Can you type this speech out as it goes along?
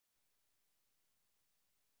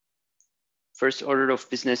First order of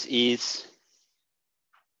business is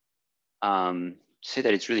say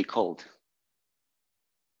that it's really cold.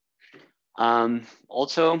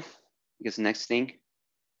 Also, because next thing,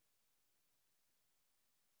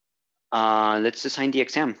 let's assign the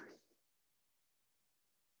exam.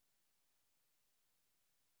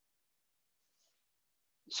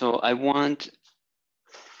 So I want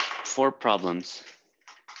 4 problems.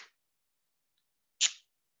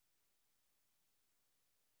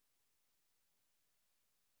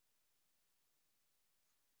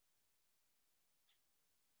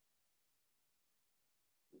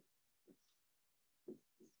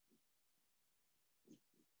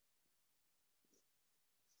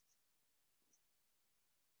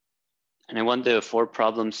 And I want the 4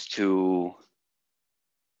 problems to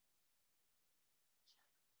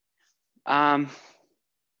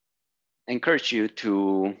encourage you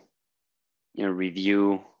to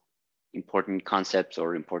review important concepts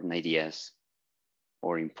or important ideas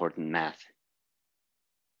or important math.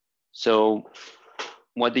 So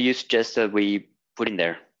what do you suggest that we put in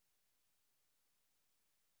there?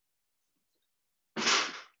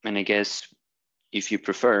 And I guess if you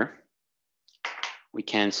prefer, we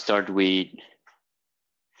can start with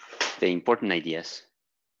the important ideas.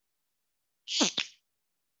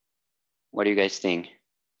 What do you guys think?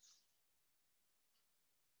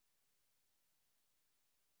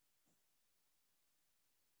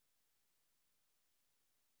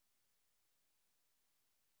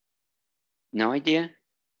 No idea?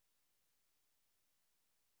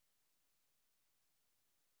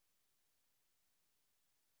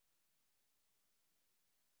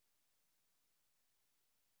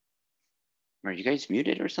 Are you guys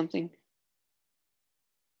muted or something?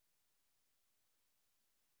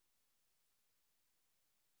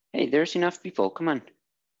 Hey, there's enough people. Come on,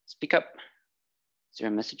 speak up. Is there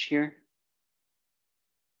a message here?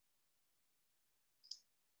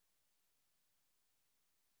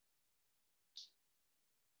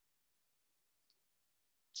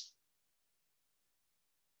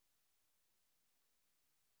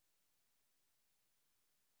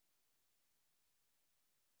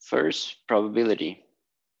 First, probability.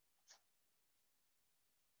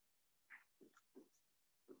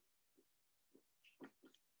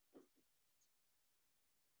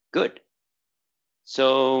 Good.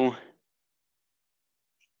 So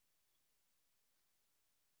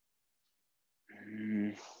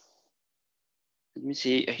let me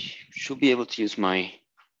see. I should be able to use my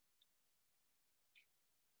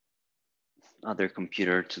other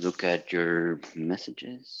computer to look at your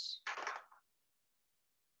messages.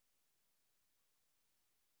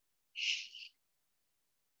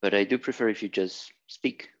 But I do prefer if you just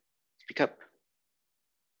speak up.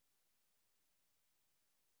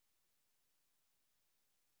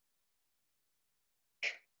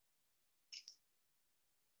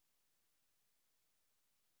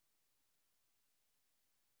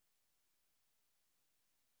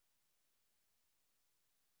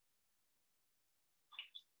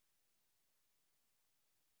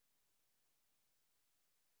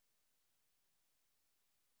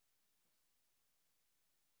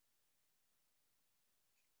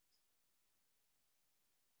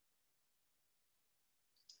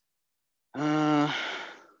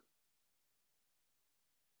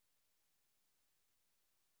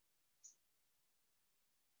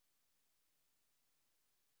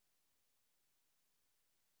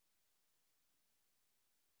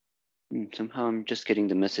 Somehow I'm just getting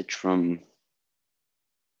the message from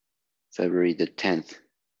February the 10th.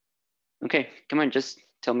 Okay, come on, just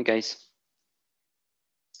tell me, guys.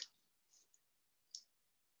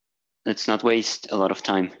 Let's not waste a lot of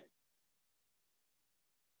time.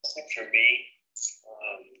 For me,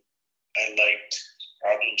 I liked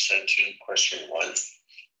problem set 2, question 1.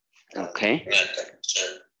 Okay.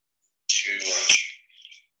 To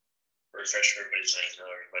refresh everybody's mind,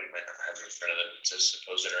 everybody might not have it in front of them. It says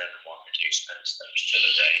suppose that random walker takes pen steps to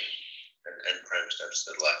the right and n prime steps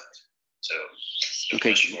to the left. So the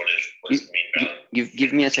okay. question 1 is what's the mean value?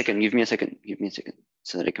 Give me a second. Give me a second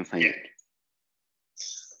so that I can find it.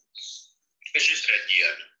 It's just an idea.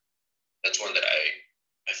 That's one that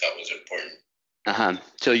I thought was important.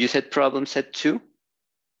 So you said problem set 2?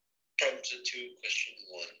 Problem set 2, question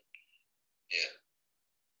 1.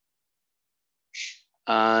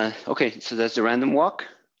 Yeah. Okay, so that's the random walk.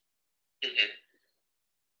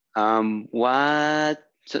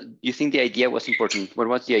 So you think the idea was important? What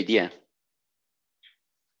was the idea?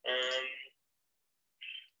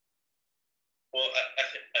 Well, I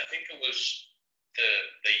think it was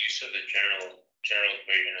the use of the general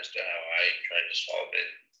equation as to how I tried to solve it.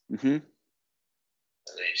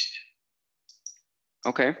 At least.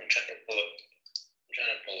 Okay. I'm trying to pull up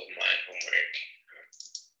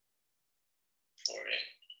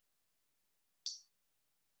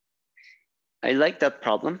I like that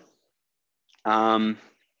problem. I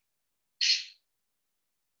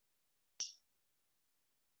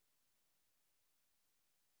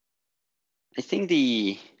think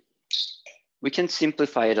we can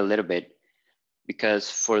simplify it a little bit,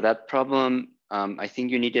 because for that problem, I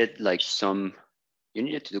think you needed like you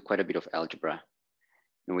needed to do quite a bit of algebra,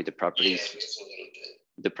 and with the properties,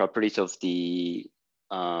 the properties of the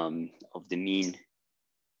mean.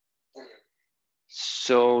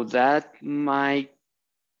 So that might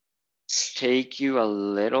take you a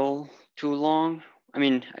little too long. I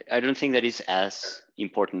mean, I don't think that is as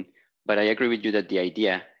important, but I agree with you that the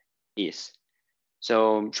idea is.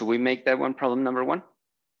 So should we make that one problem number one?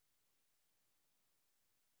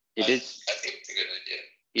 It is. I think it's a good idea.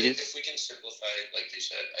 It is. If we can simplify it, like you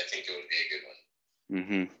said, I think it would be a good one.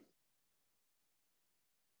 Mm-hmm.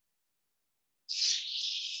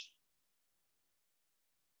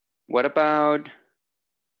 What about?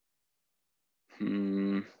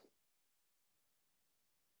 Mm-hmm.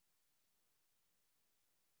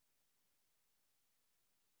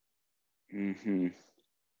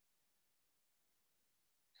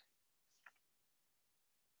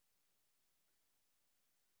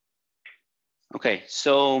 Okay,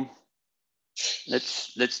 so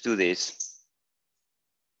let's do this.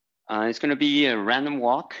 It's going to be a random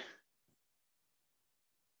walk.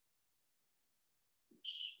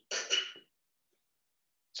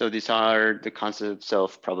 So these are the concepts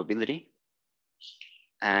of probability,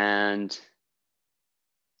 but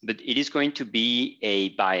it is going to be a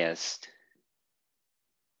biased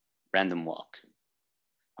random walk.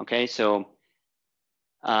 Okay, so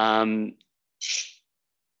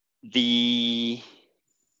the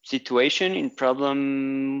situation in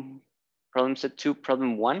problem set 2,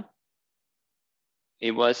 problem 1,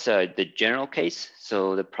 it was the general case.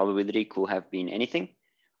 So the probability could have been anything.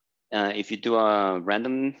 If you do a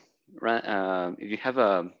random, if you have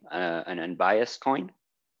an unbiased coin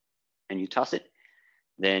and you toss it,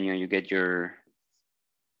 then you get your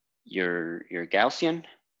Gaussian,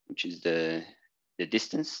 which is the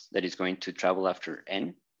distance that is going to travel after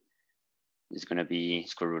n. Is going to be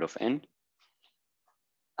square root of n.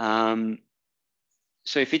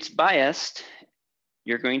 So if it's biased,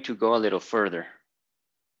 you're going to go a little further.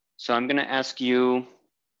 So I'm going to ask you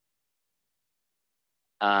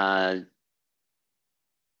to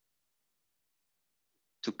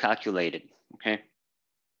calculate it, okay?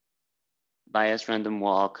 Bias random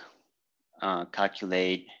walk,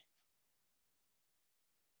 calculate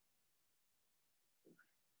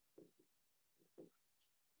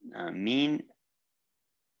mean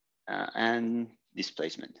and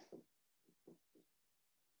displacement.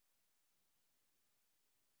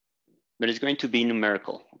 But it's going to be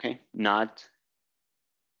numerical, okay? Not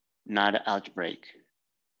algebraic.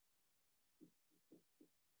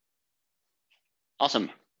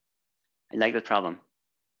 Awesome. I like the problem.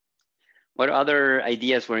 What other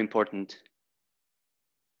ideas were important?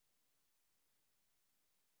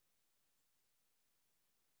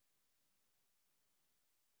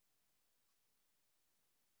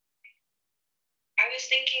 I was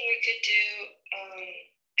thinking we could do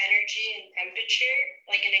energy and temperature,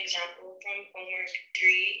 like an example from homework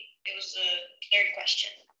 3. It was the third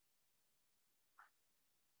question.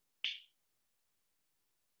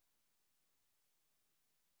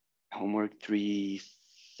 Homework 3,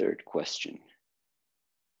 third question.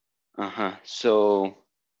 So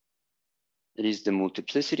it is the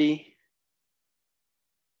multiplicity.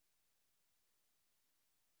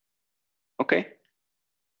 Okay.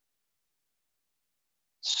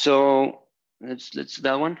 So let's do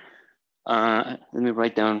that one. Let me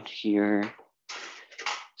write down here.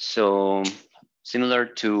 So similar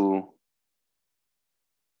to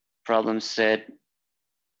problem set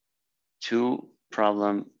 2,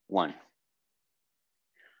 problem 1.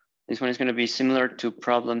 This one is going to be similar to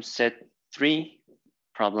problem set 3,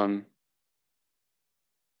 problem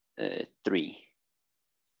 3.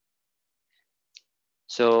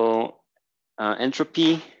 So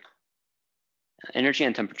entropy, energy,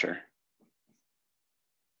 and temperature.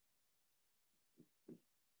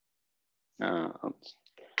 Oops,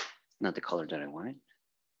 not the color that I wanted.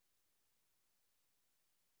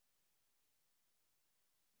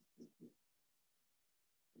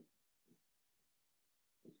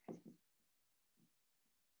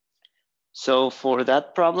 So for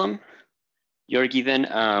that problem, you're given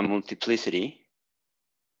a multiplicity.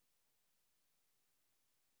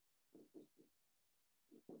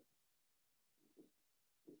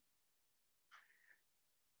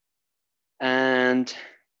 And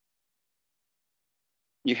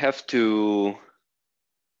you have to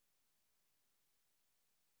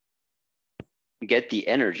get the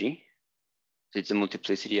energy. So it's a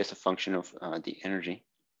multiplicity as a function of the energy.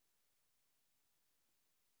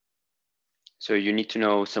 So you need to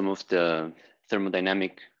know some of the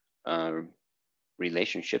thermodynamic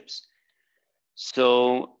relationships.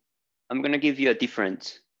 So I'm going to give you a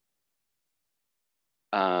different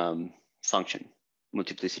function,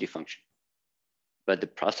 multiplicity function. But the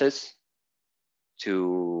process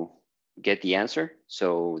to get the answer,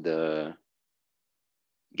 so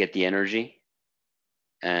get the energy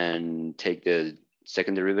and take the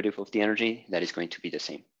second derivative of the energy, that is going to be the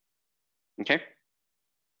same. Okay?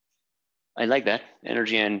 I like that.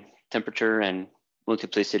 Energy and temperature and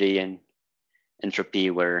multiplicity and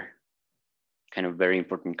entropy were kind of very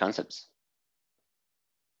important concepts.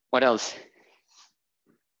 What else?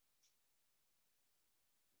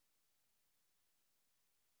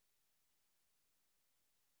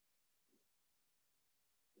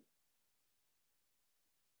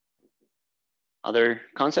 Other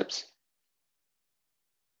concepts?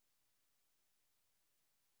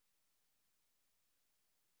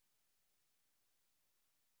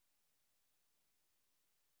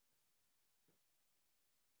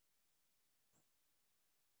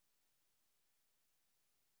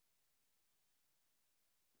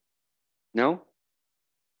 No? I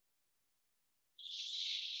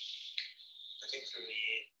think for me,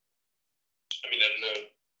 I mean, I don't know,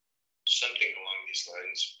 something along these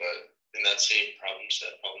lines, but in that same problem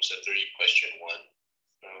set 3, question 1,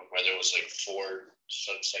 where there was like 4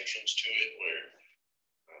 subsections to it, where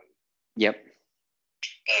Yep.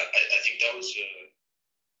 I think that was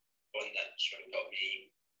one that sort of helped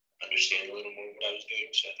me understand a little more what I was doing.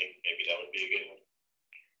 So I think maybe that would be a good one.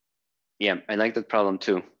 Yeah, I like that problem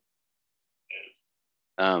too.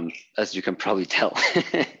 As you can probably tell.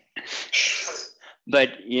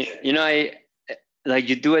 But you know,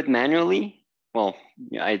 you do it manually. Well,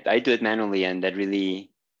 I do it manually, and that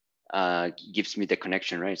really gives me the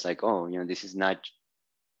connection, right? It's like, oh, this is not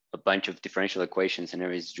a bunch of differential equations and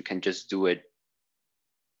everything. You can just do it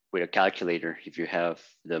with a calculator if you have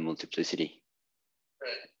the multiplicity.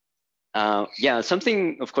 Right. Yeah,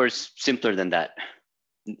 something, of course, simpler than that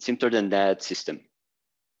system.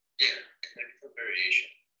 Yeah, for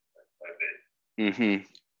variation.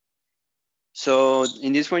 So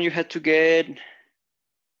in this one, you had to get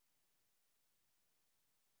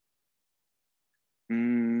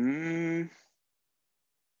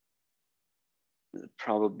the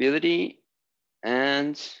probability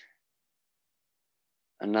and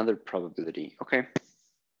another probability. Okay.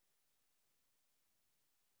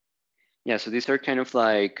 Yeah, so these are kind of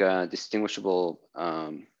like distinguishable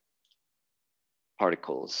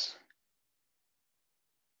particles.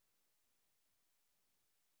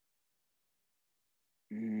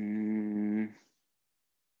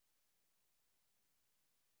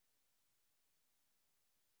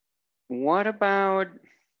 What about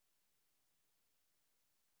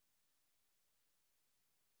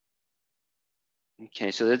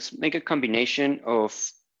okay, so let's make a combination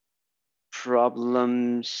of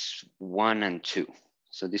problems 1 and 2.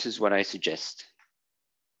 So this is what I suggest.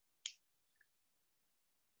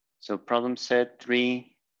 So problem set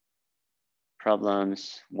 3,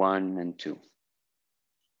 problems 1 and 2.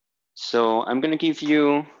 So I'm going to give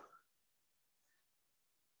you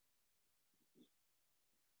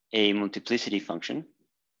a multiplicity function.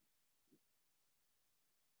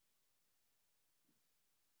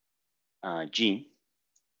 G.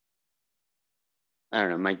 I don't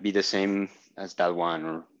know, might be the same as that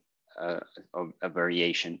one or a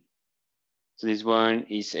variation. So this one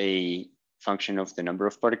is a function of the number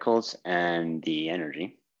of particles and the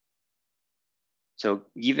energy. So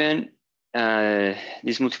given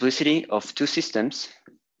this multiplicity of 2 systems,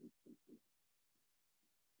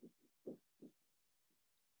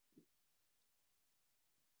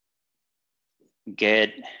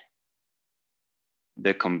 get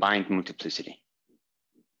the combined multiplicity.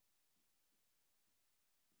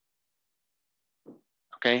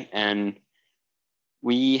 Okay, and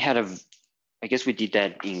we had I guess we did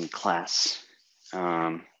that in class.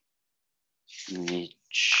 Let me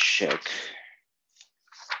check.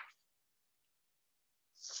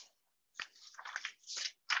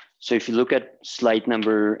 So if you look at slide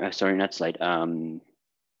number, sorry, not slide,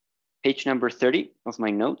 page number 30 of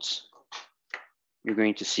my notes, you're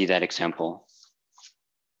going to see that example.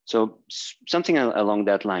 So something along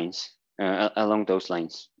that lines, along those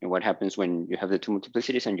lines, and what happens when you have the 2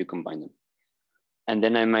 multiplicities and you combine them. And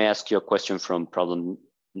then I might ask you a question from problem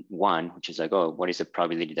 1, which is like, oh, what is the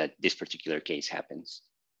probability that this particular case happens?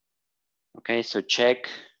 Okay, so check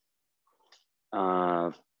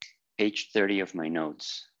page 30 of my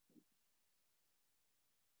notes.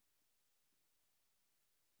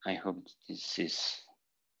 I hope this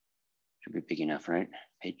should be big enough, right?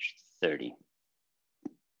 Page 30.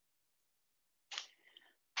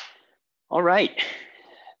 All right.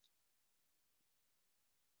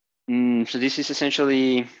 So this is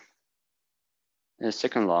essentially the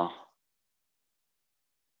second law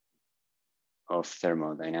of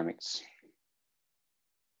thermodynamics.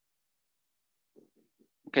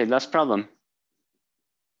 Okay, last problem.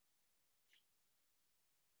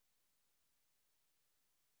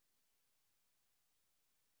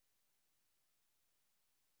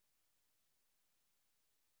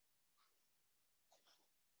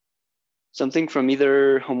 Something from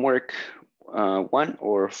either homework 1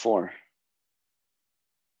 or 4.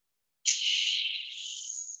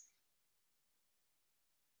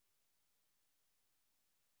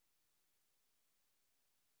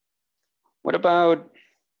 What about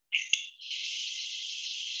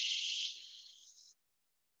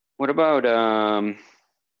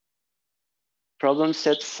problem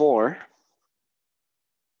set 4?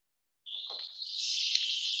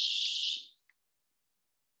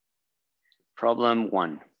 Problem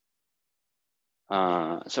 1.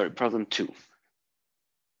 Sorry, problem 2.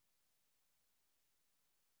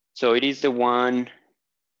 So it is the one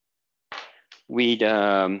with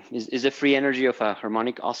is the free energy of a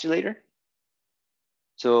harmonic oscillator.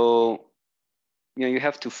 So you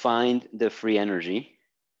have to find the free energy,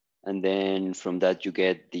 and then from that you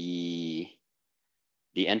get the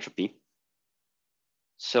entropy.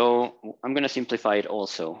 So I'm going to simplify it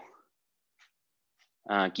also.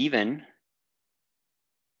 Given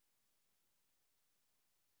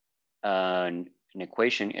an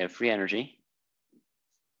equation, a free energy,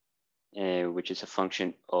 which is a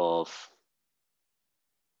function of,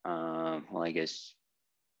 well, I guess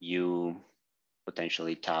U,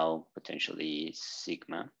 potentially tau, potentially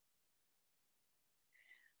sigma.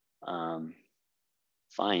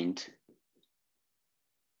 Find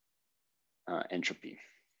entropy,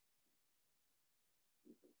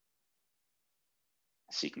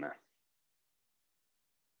 sigma.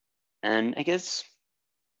 And I guess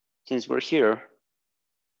since we're here,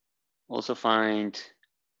 also find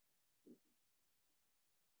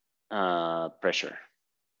pressure.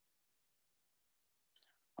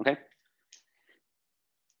 Okay.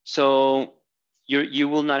 So you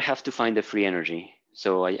will not have to find the free energy.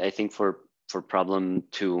 So I think for problem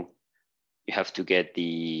 2, you have to get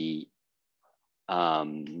the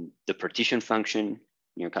partition function,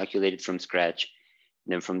 calculated from scratch.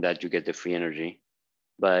 And then from that you get the free energy.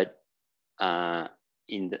 But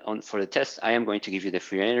for the test, I am going to give you the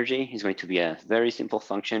free energy. It's going to be a very simple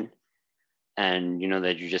function, and you know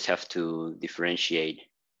that you just have to differentiate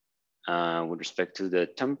with respect to the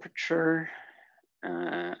temperature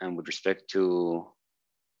and with respect to,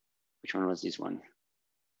 which one was this one?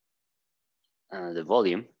 The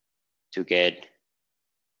volume, to get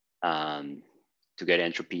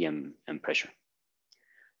entropy and pressure.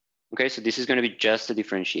 Okay, so this is going to be just a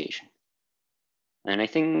differentiation. And I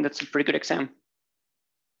think that's a pretty good exam.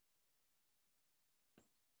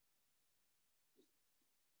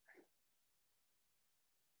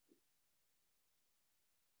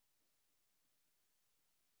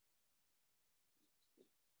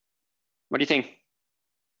 What do you think?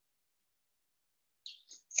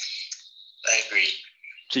 I agree.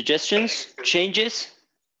 Suggestions, changes?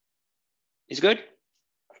 Is good?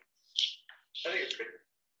 I think it's good.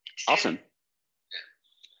 Awesome.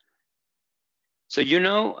 So you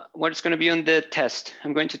know what's going to be on the test.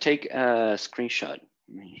 I'm going to take a screenshot. Let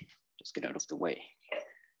me just get out of the way.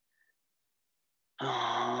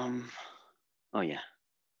 Oh yeah.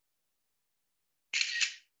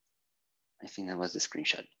 I think that was the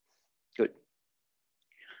screenshot. Good.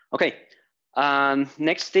 Okay.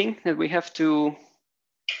 Next thing that we have to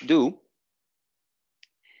do.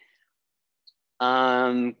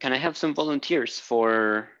 Can I have some volunteers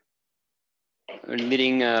for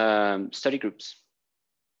leading study groups?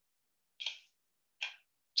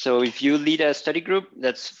 So if you lead a study group,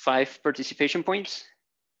 that's 5 participation points.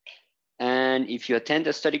 And if you attend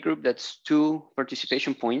a study group, that's 2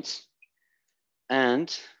 participation points. And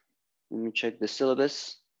let me check the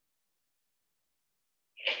syllabus.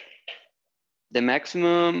 The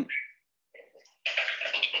maximum,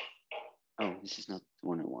 oh, this is not the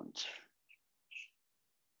one I want.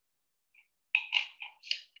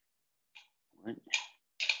 What?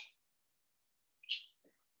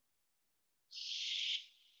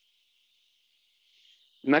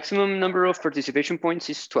 Maximum number of participation points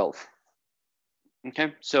is 12.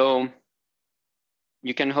 Okay, so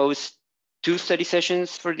you can host 2 study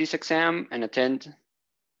sessions for this exam and attend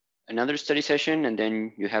another study session, and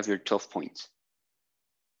then you have your 12 points.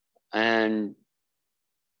 And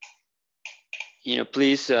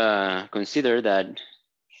please consider that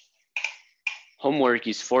homework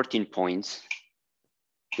is 14 points.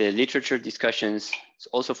 The literature discussions is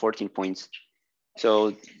also 14 points.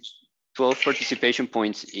 So 12 participation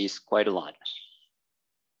points is quite a lot.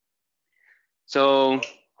 So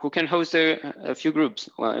who can host a few groups?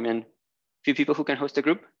 Well, I mean, a few people who can host a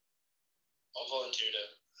group? I'll volunteer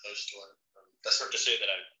to host one. That's not to say that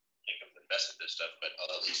I think I'm the best at this stuff, but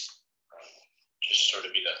I'll at least just sort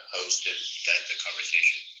of be the host and guide the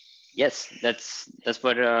conversation. Yes, that's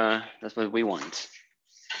what we want.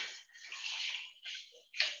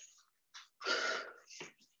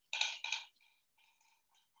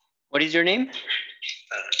 What is your name?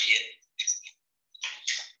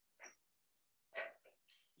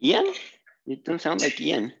 Ian. Ian? You don't sound like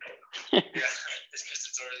Ian. Yeah, it's because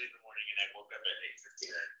it's early in the morning and I woke up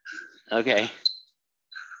at 8:59.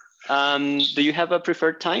 Okay. Do you have a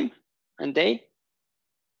preferred time and day?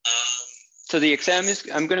 So the exam is,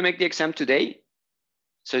 I'm going to make the exam today.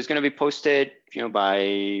 So it's going to be posted,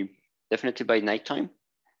 definitely by nighttime.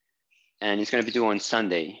 And it's going to be due on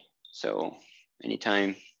Sunday. So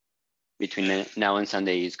anytime between now and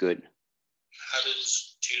Sunday is good. How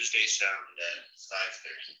does Tuesday sound at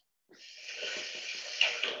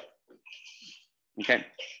 5:30? Okay.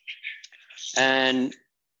 And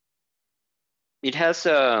it has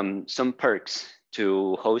some perks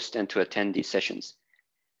to host and to attend these sessions.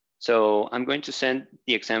 So I'm going to send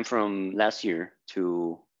the exam from last year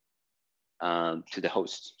to the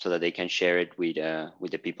host so that they can share it with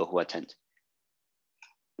the people who attend.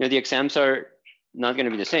 The exams are not going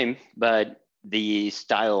to be the same, but the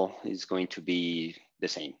style is going to be the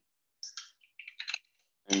same.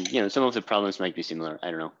 And some of the problems might be similar.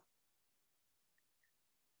 I don't know.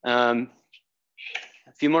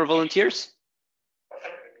 A few more volunteers.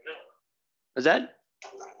 Was that?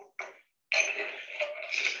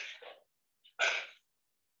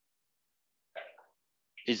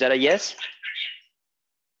 Is that a yes?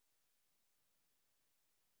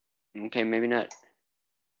 Okay, maybe not.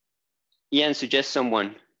 Ian, suggest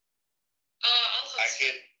someone.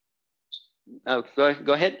 I'll host. Oh,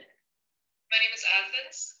 go ahead. My name is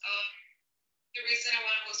Athens. The reason I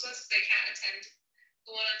want to host one is I can't attend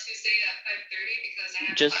the one on Tuesday at 5:30 because I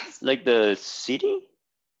have Just class. like the city?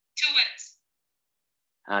 2 wins.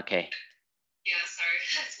 Okay. Yeah, sorry,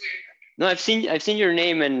 that's weird. No, I've seen your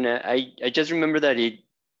name, and I just remember that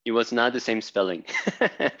it was not the same spelling.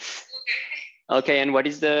 Okay. Okay, and what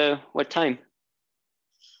time?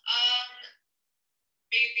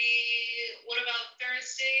 Maybe what about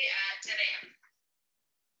Thursday at 10 a.m.?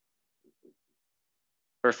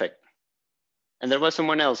 Perfect. And there was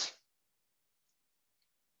someone else.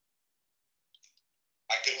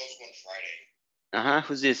 I could host one Friday.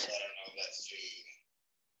 Who's this? I don't know if that's too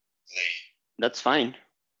late. That's fine.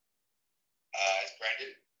 It's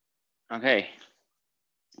Brandon. Okay.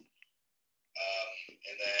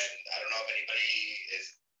 And then I don't know if anybody is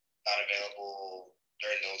not available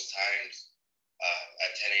during those times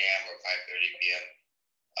at 10 a.m. or 5:30 p.m.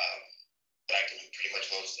 But I can pretty much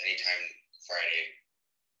host anytime Friday.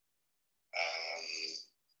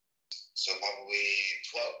 So probably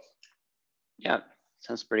 12. Yeah,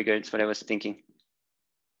 sounds pretty good. That's what I was thinking.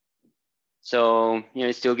 So,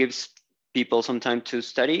 it still gives people some time to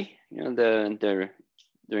study, during the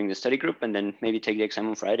study group, and then maybe take the exam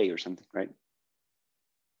on Friday or something, right?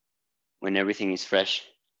 When everything is fresh.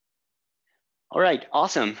 All right,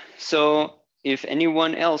 awesome. So if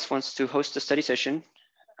anyone else wants to host a study session,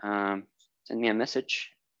 send me a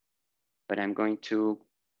message, but I'm going to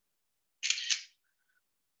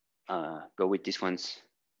go with these ones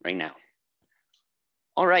right now.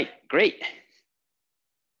 All right, great.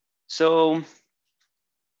 So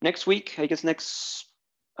next week, I guess next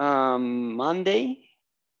Monday,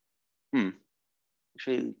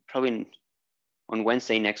 actually probably on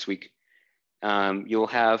Wednesday next week, you'll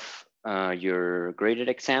have your graded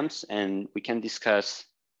exams, and we can discuss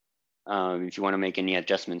if you want to make any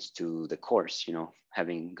adjustments to the course,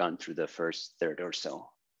 having gone through the first third or so.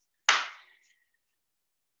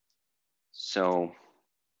 So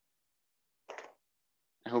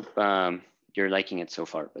I hope you're liking it so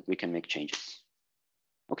far, but we can make changes.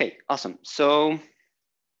 Okay, awesome. So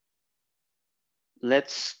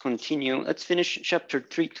let's continue. Let's finish chapter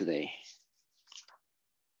 3 today.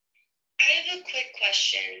 I have a quick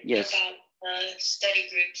question about study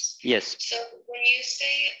groups. Yes. So when you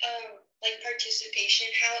say like participation,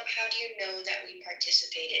 how do you know that we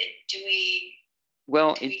participated? Do we?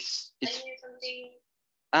 Well, do it's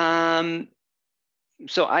something?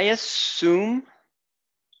 So I assume,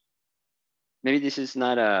 maybe this is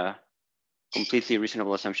not a completely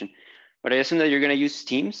reasonable assumption, But I assume that you're going to use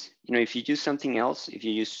Teams. You know, if you use something else, if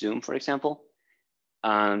you use Zoom, for example,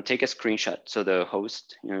 take a screenshot. So the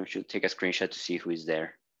host, you know, should take a screenshot to see who is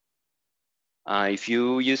there. If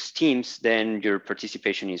you use Teams, then your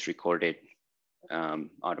participation is recorded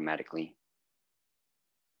automatically.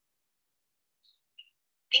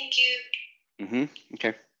 Thank you.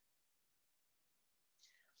 Okay.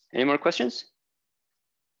 Any more questions?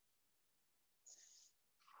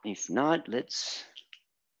 If not, let's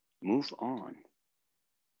move on.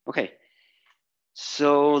 Okay.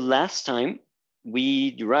 So last time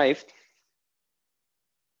we derived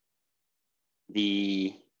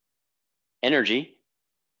the energy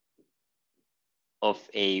of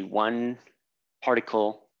a one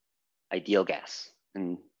particle ideal gas,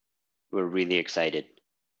 and we're really excited.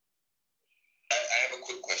 I have a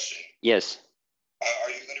quick question. Yes. Are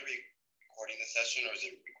you going to be recording the session, or is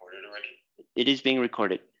it recorded already? It is being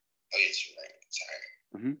recorded. Oh, yes, you're right.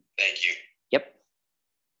 Sorry. Thank you. Yep.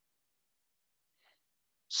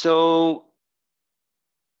 So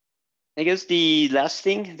I guess the last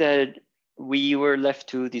thing that we were left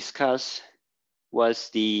to discuss was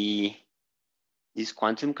this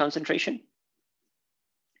quantum concentration,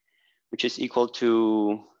 which is equal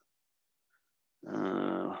to,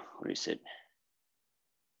 where is it?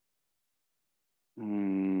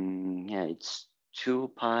 Yeah, it's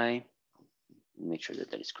 2 pi. Make sure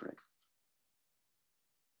that that is correct.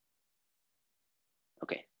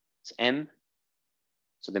 Okay, it's m.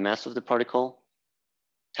 So the mass of the particle,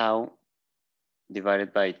 tau,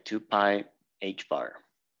 divided by 2 pi h bar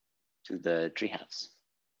to the 3/2.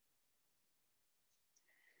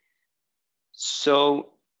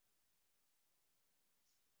 So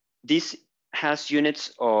this has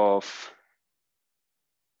units of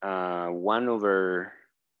 1 over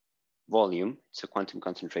volume. It's a quantum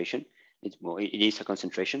concentration. It is a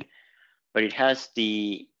concentration, but it has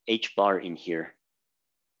the h bar in here.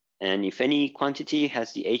 And if any quantity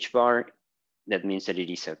has the h bar, that means that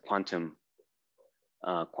it is a quantum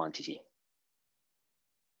quantity,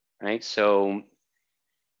 right? So,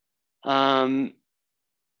 so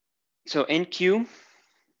NQ,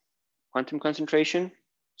 quantum concentration,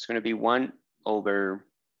 is going to be 1 over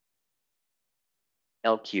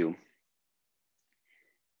LQ.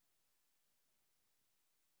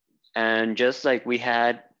 And just like we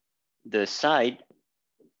had the side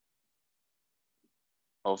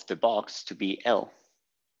of the box to be L,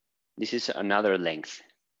 this is another length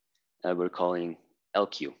that we're calling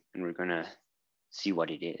LQ, and we're going to see what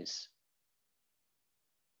it is.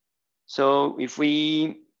 So if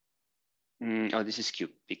we, oh, this is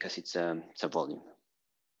cube because it's a volume.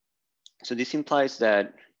 So this implies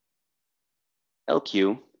that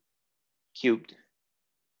LQ cubed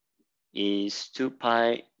is 2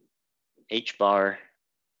 pi h bar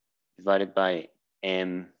divided by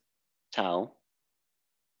m tau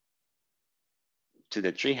to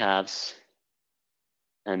the 3/2,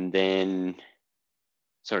 and then,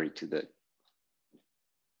 sorry, to the,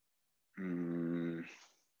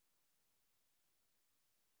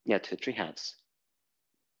 yeah, to the 3/2.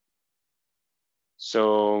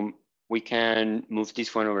 So we can move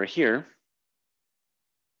this one over here,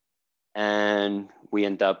 and we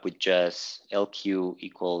end up with just LQ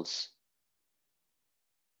equals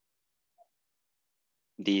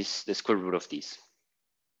this, the square root of this.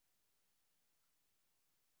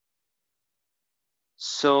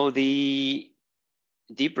 So the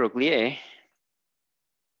de Broglie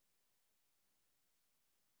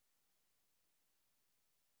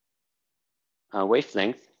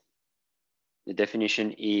wavelength, the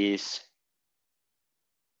definition is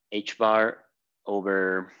h bar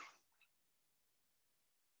over,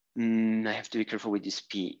 I have to be careful with this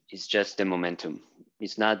P, it's just the momentum.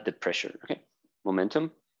 It's not the pressure, okay?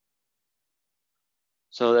 Momentum.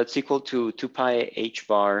 So that's equal to 2 pi h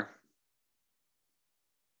bar.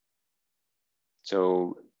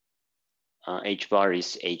 So h bar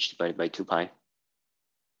is h divided by 2 pi.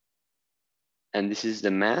 And this is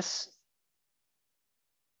the mass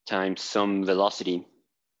times some velocity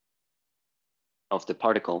of the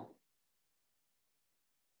particle.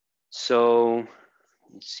 So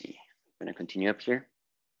let's see, I'm gonna continue up here.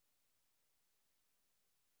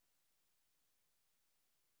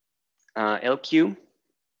 LQ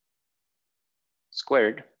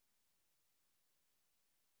squared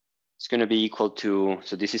is gonna be equal to,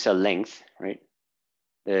 so this is a length, right?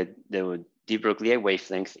 The de Broglie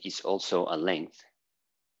wavelength is also a length.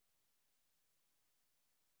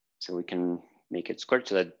 So we can make it squared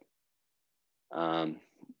so that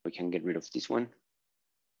we can get rid of this one.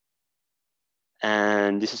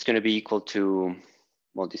 And this is going to be equal to,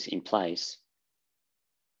 well, this implies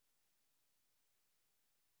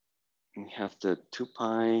we have the 2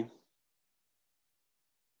 pi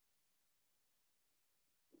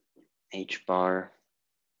h bar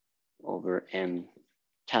over m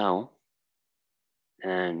tau.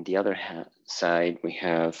 And the other side, we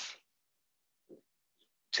have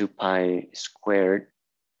 2 pi squared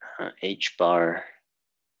h bar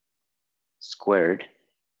squared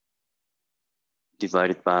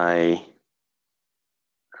divided by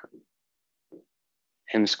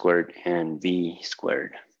m squared and v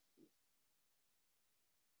squared.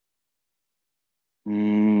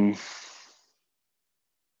 I'm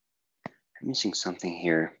missing something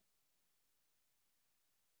here.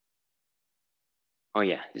 Oh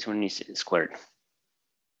yeah, this one is squared.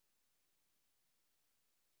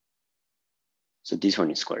 So this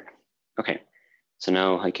one is squared. Okay, so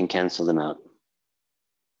now I can cancel them out.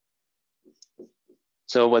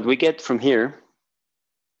 So what we get from here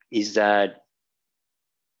is that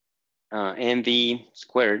mv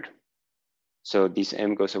squared, so this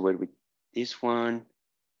m goes away with this one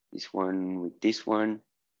with this one,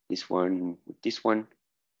 this one with this one.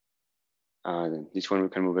 This one we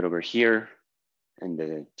can move it over here, and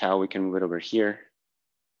the tau we can move it over here.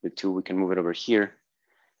 The 2 we can move it over here.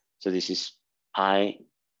 So this is pi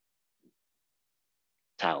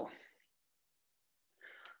tau.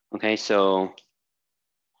 Okay, so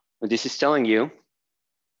what this is telling you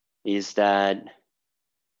is that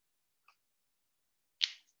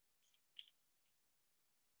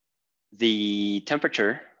the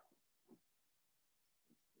temperature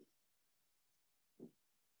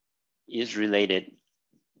is related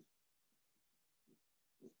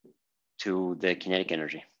to the kinetic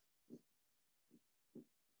energy.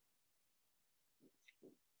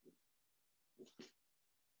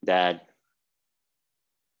 That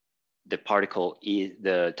the particle is,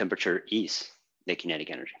 the temperature is the kinetic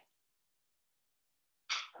energy.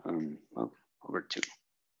 Over 2.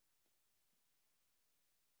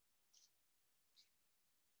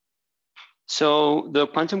 So the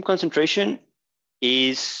quantum concentration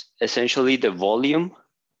is essentially the volume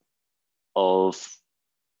of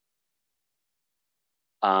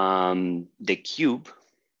the cube.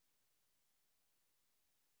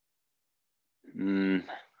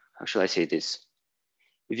 How should I say this?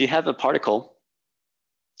 If you have a particle,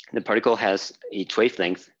 the particle has its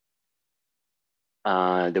wavelength.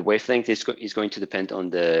 The wavelength is going to depend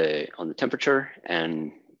on the temperature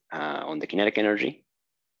and on the kinetic energy.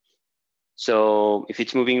 So if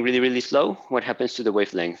it's moving really, really slow, what happens to the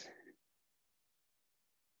wavelength?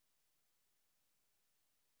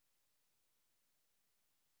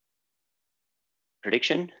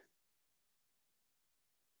 Prediction?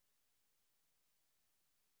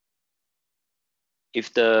 If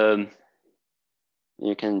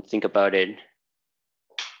you can think about it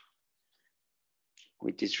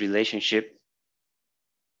with this relationship,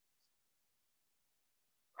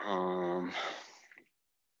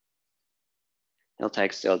 delta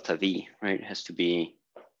x delta v, right? It has to be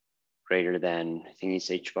greater than, I think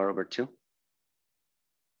it's h bar over 2.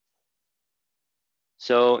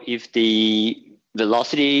 So if the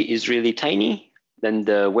velocity is really tiny, then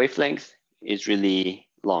the wavelength is really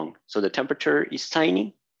long. So the temperature is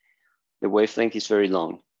tiny, the wavelength is very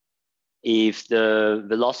long. If the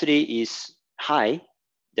velocity is high,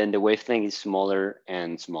 then the wavelength is smaller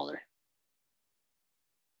and smaller.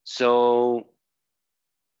 So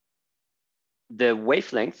the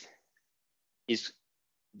wavelength is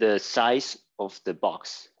the size of the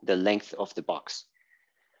box, the length of the box.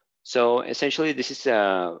 So essentially, this is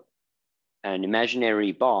an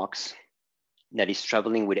imaginary box that is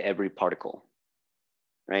traveling with every particle,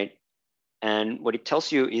 right? And what it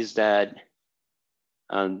tells you is that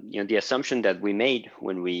the assumption that we made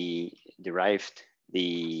when we derived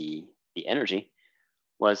the energy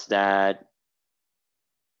was that,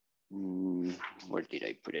 where did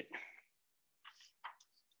I put it?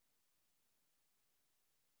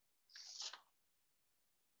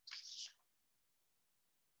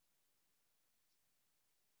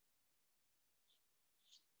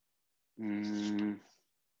 I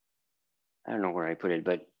don't know where I put it,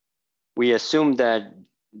 but we assumed that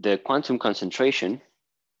the quantum concentration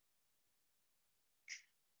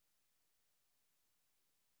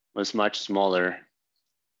was much smaller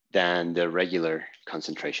than the regular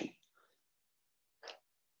concentration.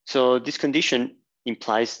 So this condition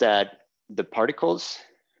implies that the particles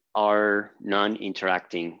are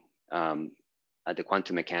non-interacting at the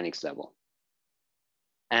quantum mechanics level.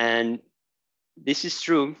 And this is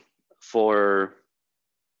true for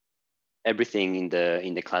everything in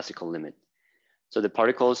the classical limit. So the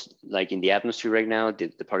particles, like in the atmosphere right now,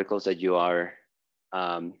 the particles that you are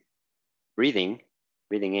breathing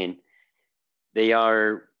in, they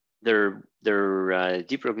are their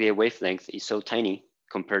de Broglie wavelength is so tiny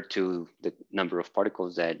compared to the number of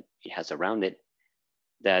particles that it has around it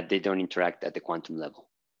that they don't interact at the quantum level.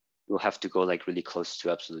 You'll have to go like really close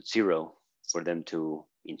to absolute zero for them to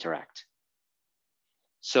interact.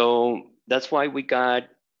 So that's why we got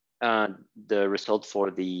the result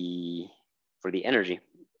for the energy,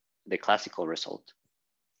 the classical result,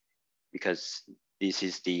 because this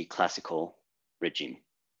is the classical regime.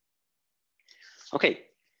 Okay.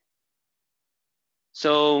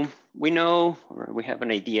 So we know, or we have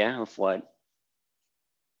an idea of what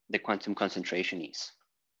the quantum concentration is.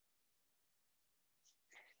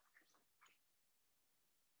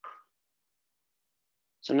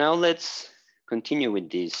 So now let's continue with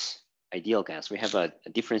this ideal gas. We have a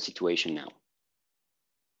different situation now.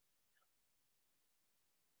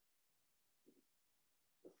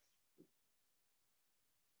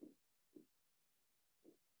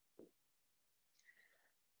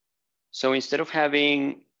 So instead of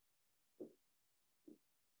having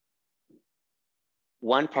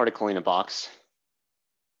one particle in a box,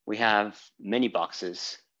 we have many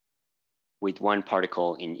boxes with one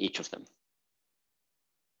particle in each of them.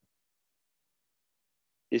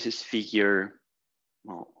 This is figure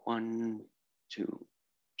 1, 2,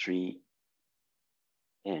 3,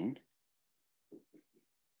 N.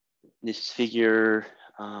 This is figure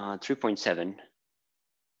 3.7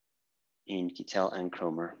 in Kittel and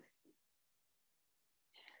Kromer.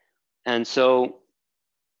 And so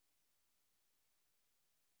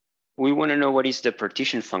we want to know what is the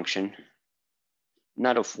partition function,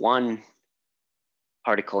 not of one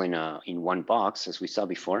particle in one box, as we saw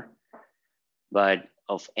before, but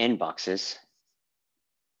of n boxes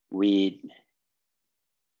with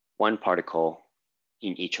one particle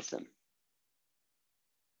in each of them.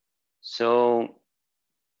 So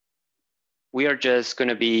we are just going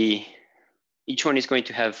to be, each one is going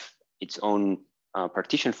to have its own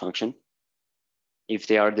partition function. If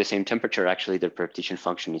they are the same temperature, actually their partition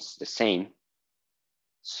function is the same.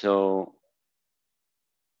 So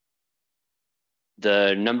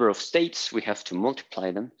the number of states, we have to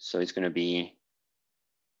multiply them. So it's going to be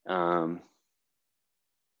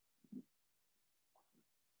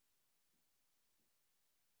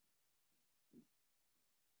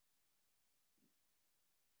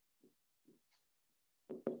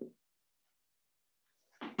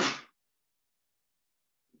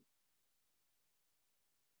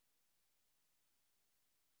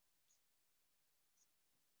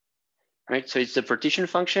right. So it's the partition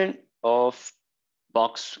function of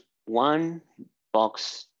box 1,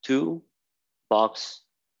 box 2, box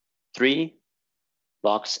 3,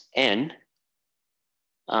 box n,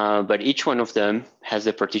 but each one of them has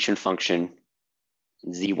a partition function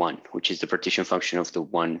Z1, which is the partition function of the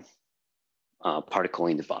one particle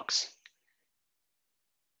in the box.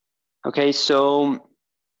 Okay, so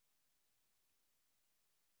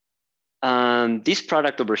this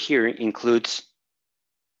product over here includes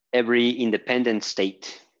every independent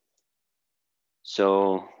state.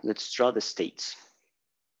 So let's draw the states.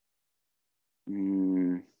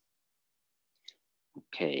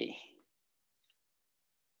 Okay.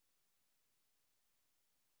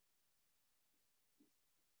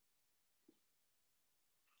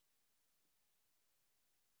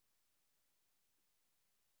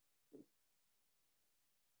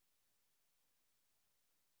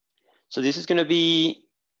 So this is going to be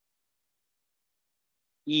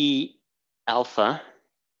E alpha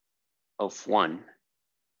of 1.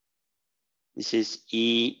 This is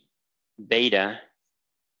E beta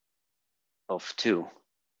of 2.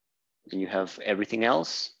 Then you have everything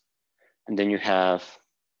else. And then you have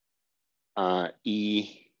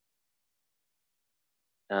E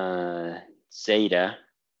zeta.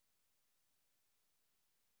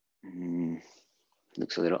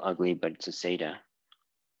 Looks a little ugly, but it's a zeta.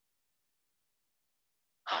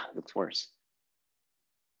 Looks worse.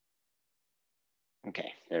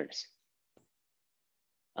 Okay, there it is.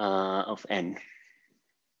 Of n.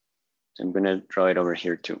 So I'm going to draw it over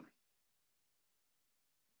here too.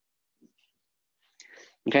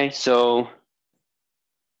 Okay, so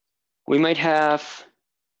we might have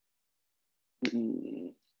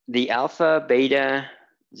the alpha, beta,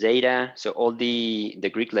 zeta. So all the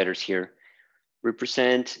Greek letters here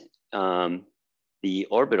represent the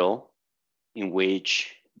orbital in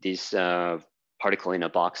which this particle in a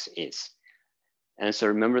box is. And so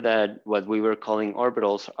remember that what we were calling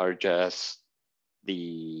orbitals are just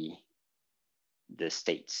the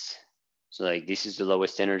states. So like this is the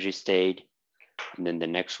lowest energy state. And then the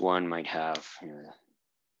next one might have,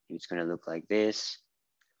 it's going to look like this.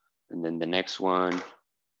 And then the next one,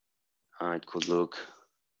 it could look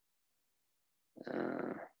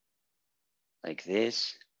like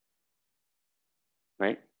this,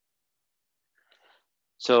 right?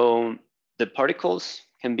 So the particles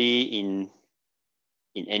can be in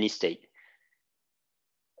any state.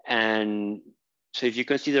 And so if you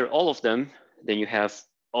consider all of them, then you have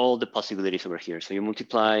all the possibilities over here. So you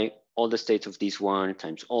multiply all the states of this one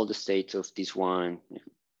times all the states of this one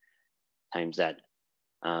times that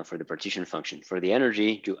for the partition function. For the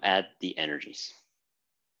energy, you add the energies.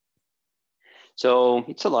 So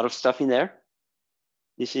it's a lot of stuff in there.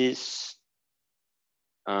 This is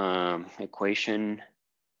equation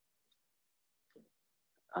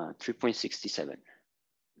 3.67.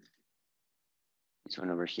 This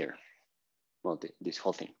one over here. Well, this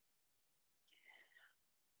whole thing.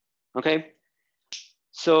 Okay,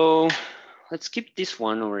 so let's keep this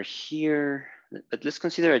one over here, but let's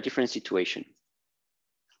consider a different situation.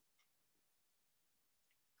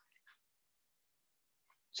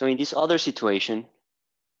 So in this other situation,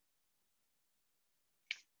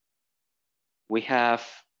 we have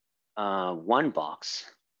one box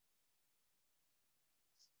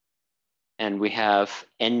and we have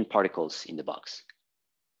n particles in the box.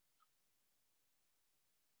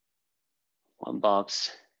 One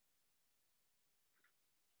box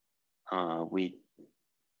with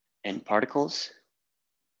n particles.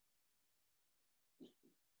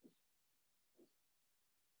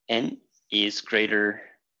 N is greater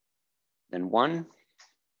than 1,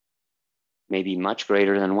 maybe much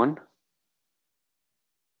greater than 1.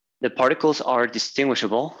 The particles are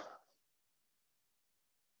distinguishable.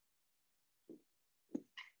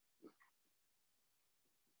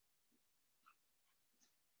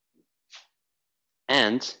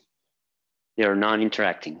 And they are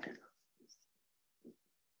non-interacting.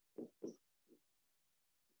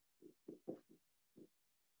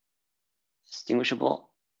 Distinguishable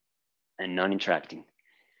and non-interacting.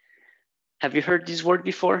 Have you heard this word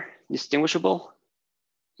before, distinguishable,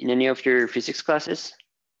 in any of your physics classes?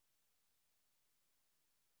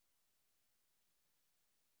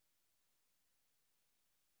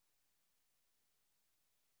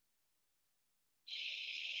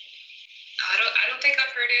 I don't think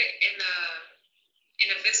I've heard it in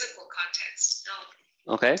a physical context.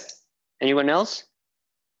 No. Okay. Anyone else?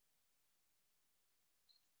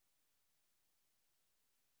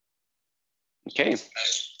 Okay. I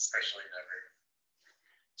personally never.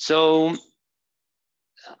 So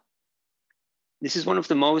this is one of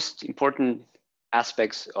the most important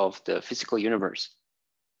aspects of the physical universe.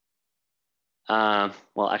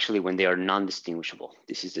 Well, actually, when they are non-distinguishable,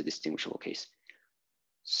 this is the distinguishable case.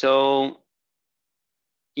 So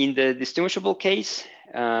in the distinguishable case,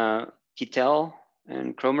 Kittel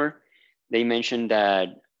and Kromer, they mentioned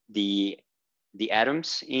that the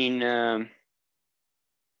atoms in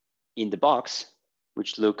the box,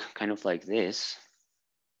 which look kind of like this.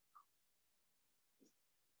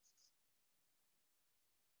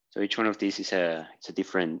 So each one of these is a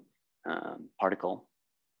different particle.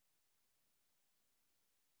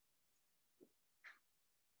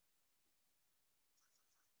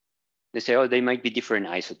 They say, oh, they might be different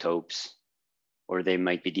isotopes, or they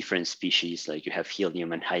might be different species, like you have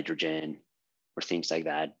helium and hydrogen, or things like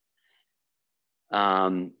that.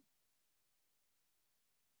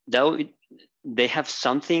 Though they have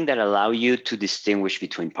something that allow you to distinguish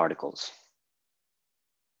between particles.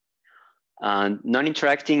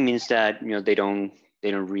 Non-interacting means that they don't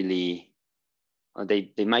really,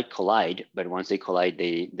 they might collide, but once they collide,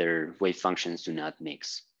 their wave functions do not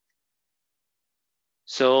mix.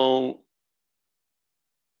 So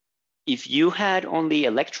if you had only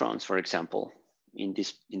electrons, for example, in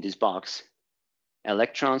this box,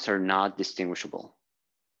 electrons are not distinguishable.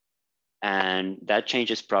 And that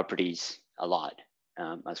changes properties a lot,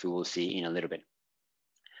 as we will see in a little bit.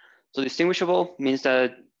 So distinguishable means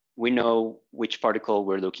that we know which particle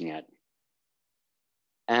we're looking at.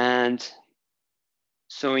 And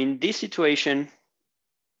so in this situation,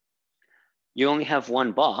 you only have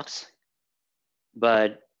one box,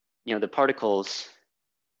 but the particles,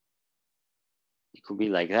 it could be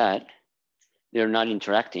like that. They're not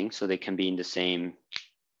interacting, so they can be in the same,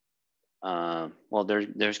 well,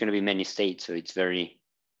 there's going to be many states, so it's very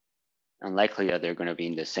unlikely that they're going to be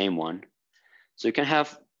in the same one. So you can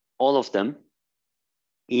have all of them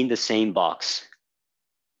in the same box,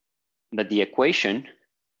 but the equation,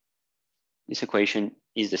 this equation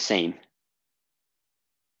is the same.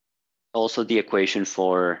 Also the equation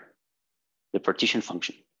for the partition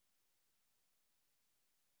function.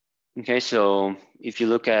 Okay, so if you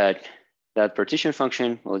look at that partition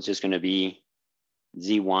function, well, it's just going to be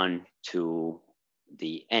Z1 to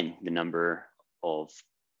the n, the number of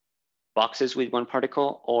boxes with one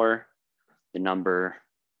particle, or the number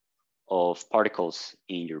of particles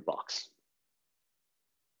in your box.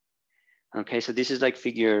 Okay, so this is like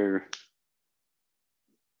figure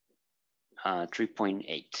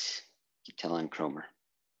 3.8, Kittel and Kromer.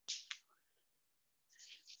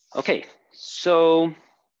 Okay, so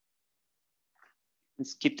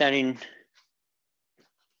let's keep that in, let's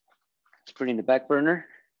put it in the back burner.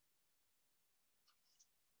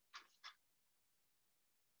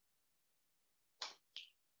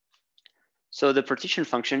 So the partition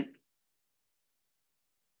function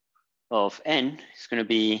of n is going to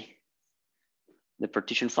be the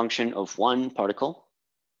partition function of one particle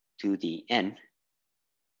to the n,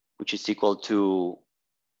 which is equal to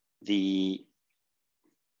the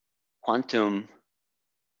quantum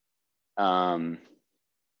I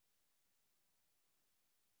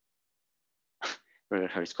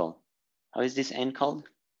forgot how it's called. How is this n called?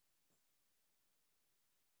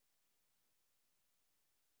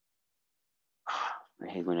 I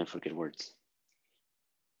hate when I forget words.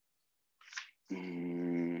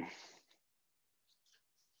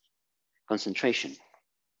 Concentration,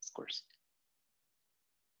 of course,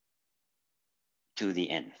 to the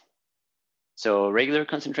n. So regular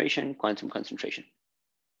concentration, quantum concentration.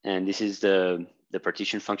 And this is the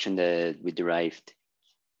partition function that we derived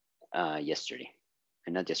yesterday,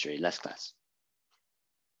 and not yesterday, last class.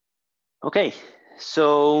 Okay,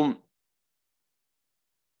 so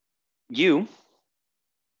U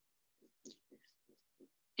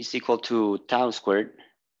is equal to tau squared,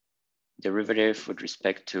 derivative with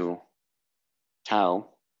respect to tau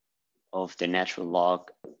of the natural log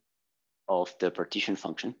of the partition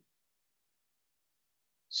function.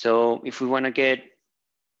 So if we want to get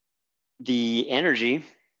the energy,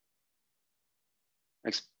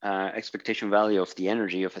 expectation value of the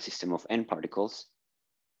energy of a system of n particles,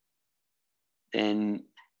 then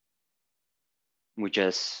we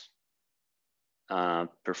just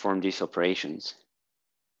perform these operations.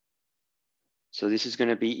 So this is going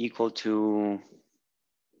to be equal to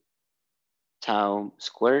tau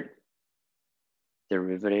squared,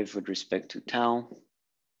 derivative with respect to tau,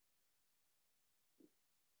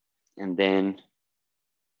 and then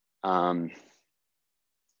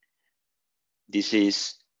this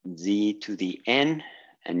is z to the n,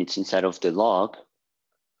 and it's inside of the log.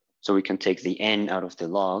 So we can take the n out of the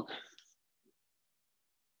log,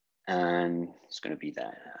 and it's going to be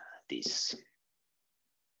this.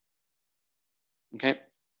 Okay,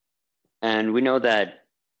 and we know that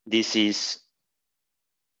this is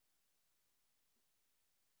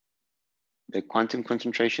the quantum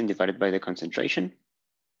concentration divided by the concentration.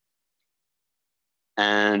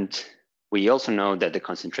 And we also know that the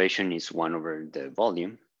concentration is 1 over the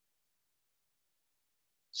volume.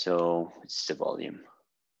 So it's the volume.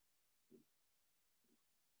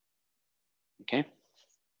 Okay.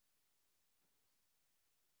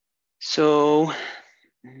 So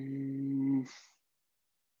this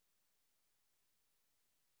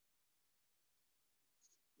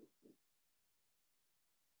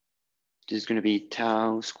is going to be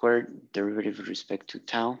tau squared, derivative with respect to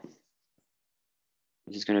tau.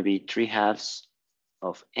 This is going to be 3/2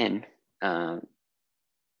 of n,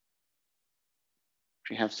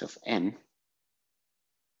 3/2 of n.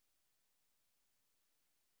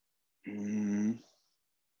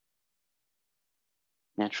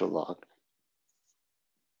 Natural log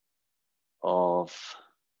of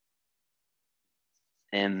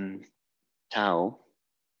m tau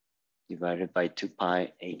divided by 2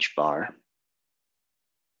 pi h bar,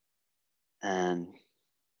 and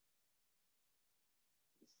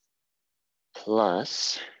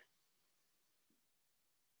plus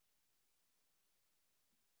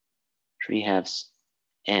 3/2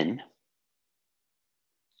 n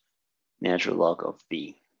natural log of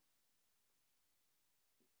b.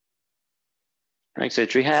 Right, so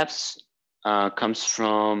 3/2 comes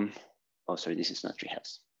from, oh, sorry, this is not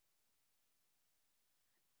 3/2.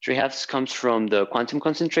 3/2 comes from the quantum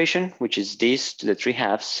concentration, which is this to the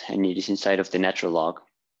 3/2, and it is inside of the natural log.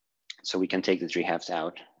 So we can take the 3/2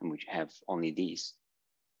 out, and we have only these.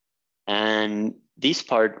 And this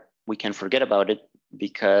part, we can forget about it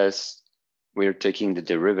because we're taking the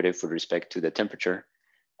derivative with respect to the temperature,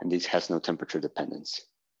 and this has no temperature dependence.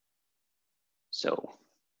 So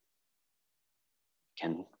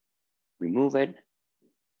can remove it.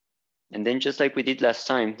 And then just like we did last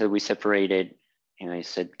time that we separated, and I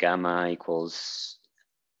said gamma equals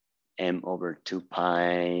m over 2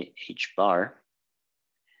 pi h bar,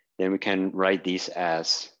 then we can write this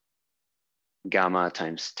as gamma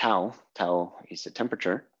times tau. Tau is the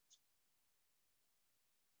temperature.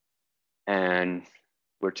 And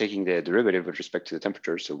we're taking the derivative with respect to the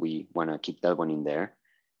temperature, so we want to keep that one in there.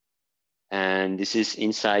 And this is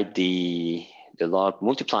inside the log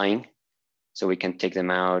multiplying, so we can take them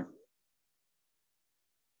out.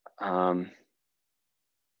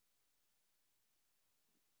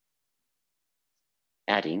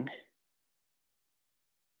 Adding.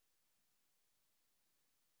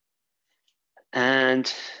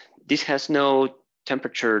 And this has no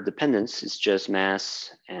temperature dependence, it's just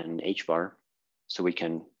mass and h bar, so we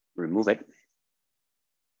can remove it.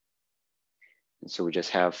 And so we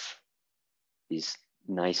just have this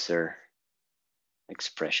nicer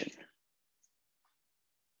expression,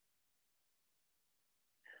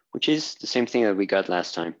 which is the same thing that we got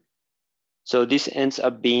last time. So this ends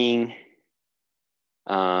up being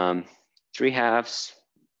 3/2.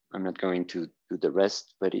 I'm not going to do the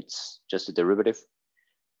rest, but it's just a derivative.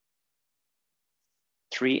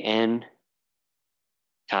 3n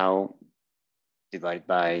tau divided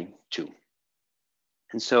by 2.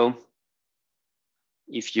 And so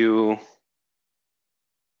if you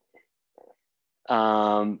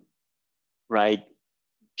write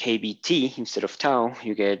kBt instead of tau,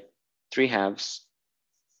 you get 3/2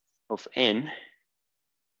 of n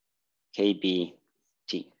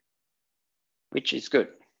kBt, which is good.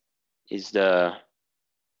 Is the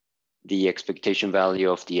expectation value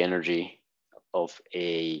of the energy of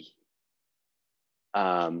a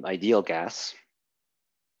ideal gas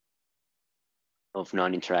of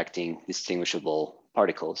non-interacting distinguishable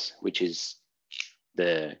particles, which is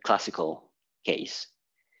the classical case.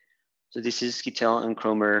 So this is Kittel and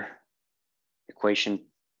Kromer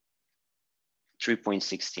equation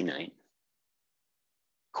 3.69.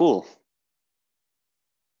 Cool.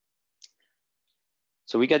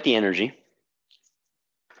 So we got the energy.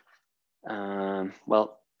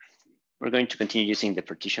 Well, we're going to continue using the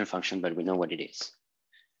partition function, but we know what it is.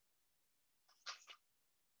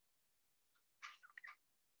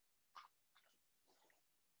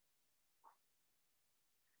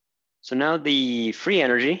 So now the free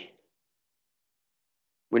energy,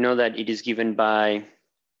 we know that it is given by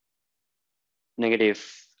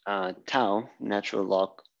negative tau, natural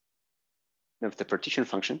log of the partition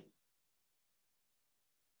function.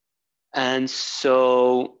 And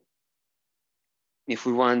so if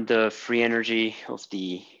we want the free energy of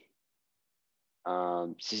the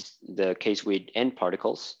this is the case with n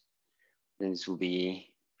particles, then this will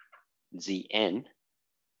be Zn,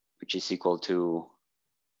 which is equal to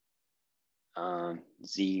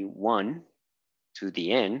Z1 to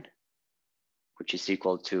the n, which is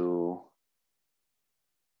equal to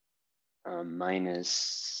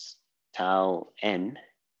minus tau n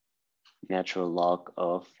natural log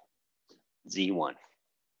of Z1.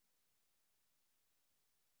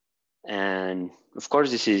 And of course,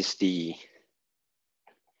 this is the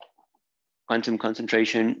quantum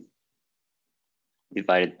concentration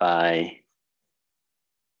divided by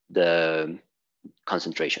the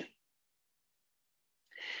concentration.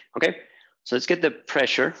 Okay, so let's get the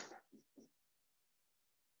pressure.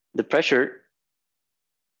 The pressure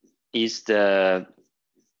is the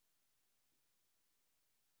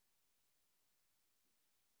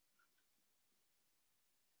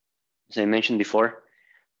as I mentioned before,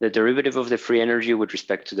 the derivative of the free energy with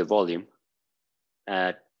respect to the volume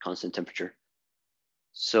at constant temperature.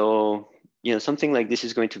 So, you know, something like this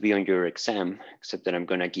is going to be on your exam, except that I'm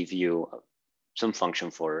going to give you some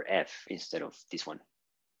function for F instead of this one.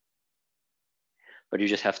 But you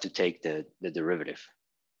just have to take the derivative.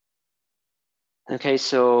 Okay,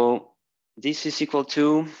 so this is equal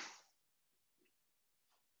to,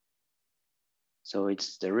 so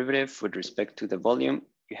it's derivative with respect to the volume.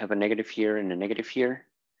 You have a negative here and a negative here.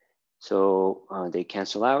 So they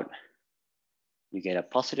cancel out. You get a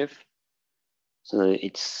positive. So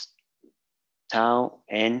it's tau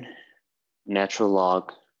n natural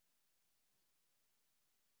log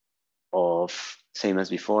of, same as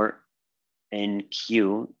before,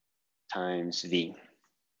 nq times v.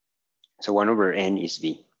 So 1 over n is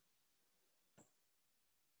v.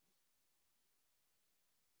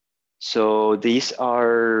 So these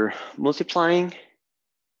are multiplying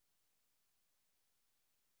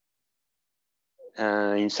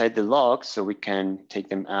inside the log, so we can take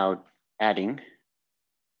them out adding.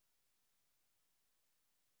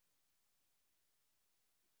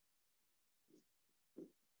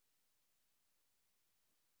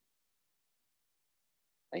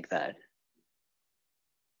 Like that.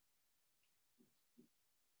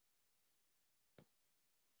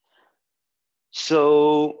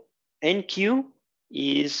 So NQ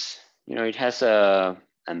is, you know, it has a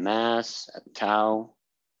mass, a tau,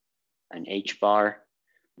 an h bar,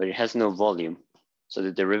 but it has no volume. So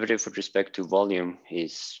the derivative with respect to volume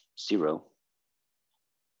is 0.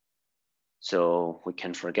 So we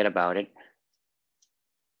can forget about it.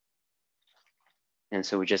 And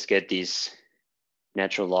so we just get this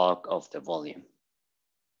natural log of the volume,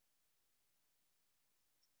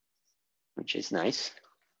 which is nice.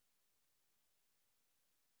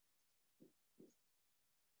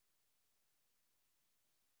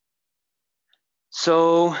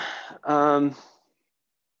 So I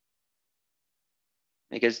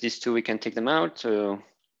guess these two, we can take them out. So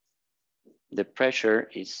the pressure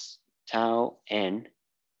is tau n,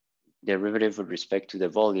 derivative with respect to the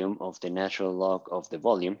volume of the natural log of the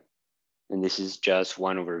volume. And this is just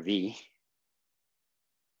 1 over V.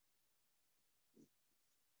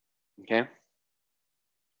 Okay.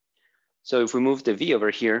 So if we move the V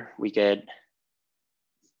over here, we get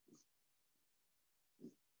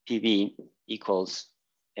PV equals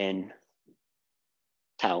N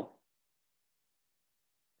tau.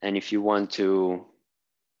 And if you want to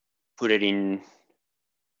put it in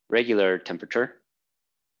regular temperature,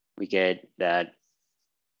 we get that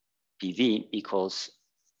PV equals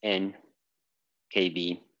N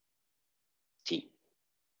kB T.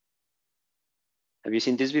 Have you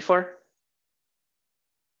seen this before?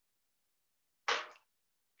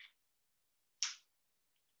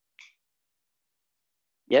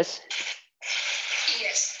 Yes?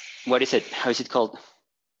 Yes. What is it? How is it called?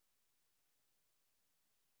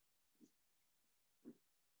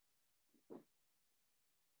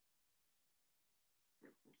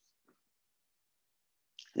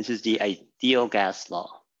 This is the ideal gas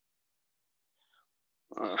law.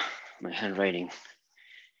 My handwriting.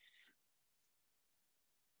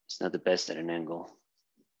 It's not the best at an angle.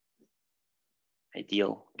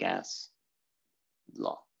 Ideal gas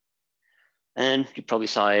law. And you probably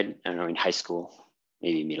saw it, I don't know, in high school,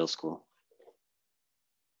 maybe middle school.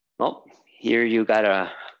 Well, here you got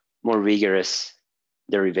a more rigorous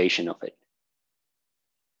derivation of it.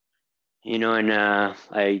 You know, and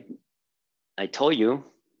I told you,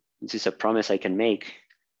 this is a promise I can make.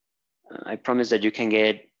 I promise that you can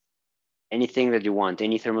get anything that you want,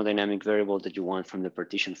 any thermodynamic variable that you want from the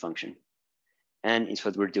partition function. And it's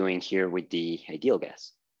what we're doing here with the ideal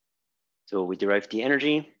gas. So we derive the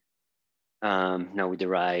energy. Now we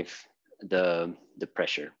derive the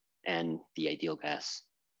pressure and the ideal gas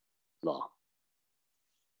law.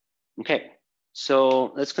 Okay,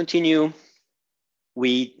 so let's continue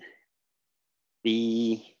with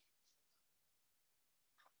the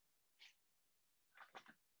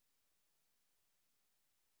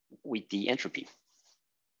entropy.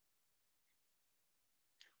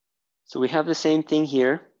 So we have the same thing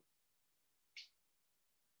here,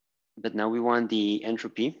 but now we want the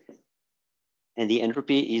entropy. And the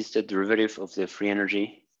entropy is the derivative of the free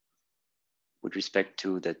energy with respect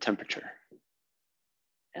to the temperature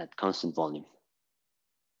at constant volume.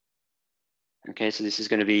 Okay, so this is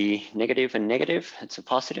going to be negative and negative. It's a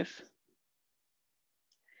positive.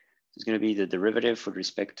 It's going to be the derivative with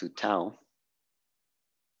respect to tau.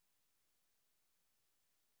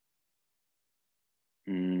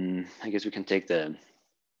 I guess we can take the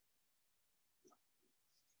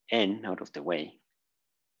n out of the way.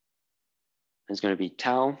 It's going to be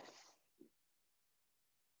tau,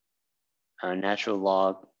 a natural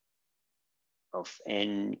log of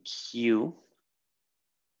nq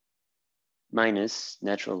minus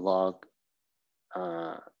natural log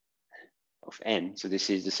of n. So this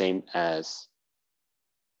is the same as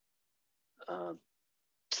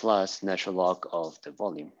plus natural log of the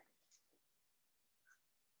volume.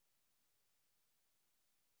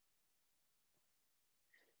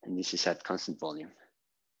 And this is at constant volume.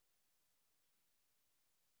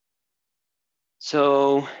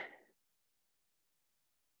 So,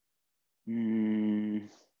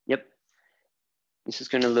 yep, this is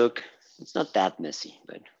going to look, it's not that messy,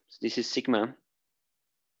 but so this is sigma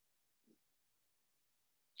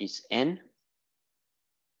is n,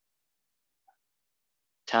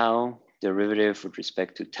 tau, derivative with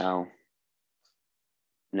respect to tau,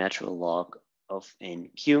 natural log of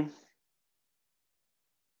nq,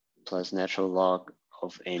 plus natural log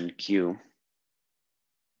of nq,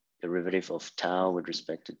 derivative of tau with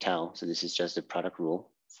respect to tau. So this is just the product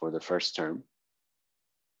rule for the first term,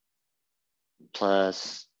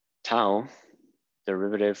 plus tau,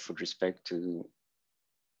 derivative with respect to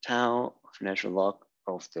tau of natural log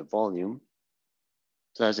of the volume,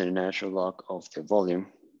 plus the natural log of the volume,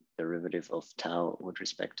 derivative of tau with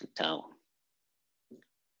respect to tau.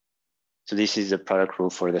 So this is the product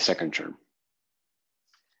rule for the second term.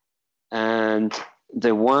 And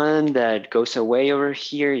the one that goes away over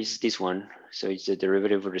here is this one. So it's the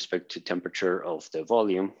derivative with respect to temperature of the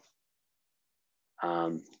volume.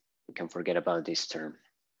 We can forget about this term.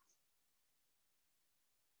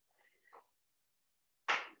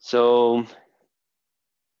 So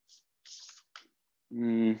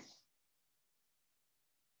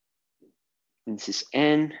this is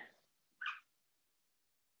n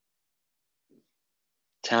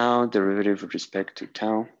tau derivative with respect to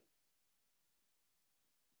tau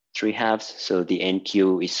 3/2. So the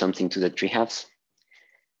NQ is something to the 3/2.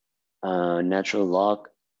 Natural log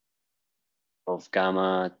of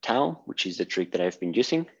gamma tau, which is the trick that I've been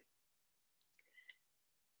using,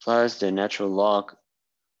 plus the natural log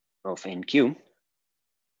of NQ,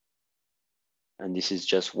 and this is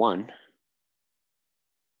just 1,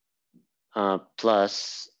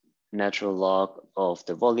 plus natural log of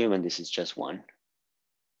the volume, and this is just 1.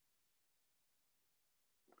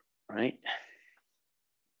 Right?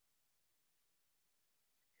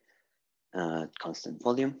 Constant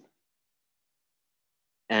volume.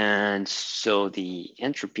 And so the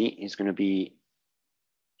entropy is going to be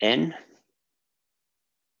N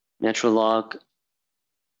natural log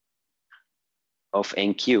of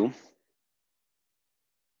NQ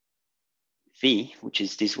V, which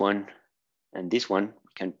is this one and this one.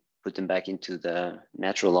 We can put them back into the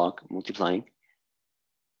natural log, multiplying,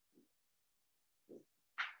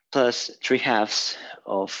 plus 3/2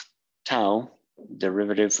 of tau,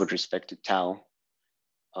 derivative with respect to tau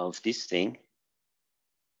of this thing.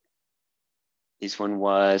 This one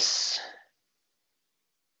was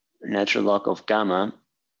natural log of gamma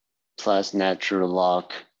plus natural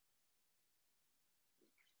log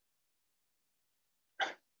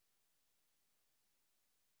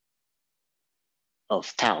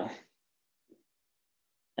of tau.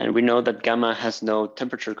 And we know that gamma has no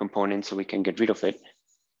temperature component, so we can get rid of it.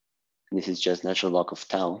 And this is just natural log of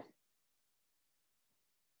tau.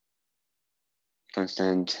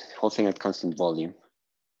 Constant, whole thing at constant volume.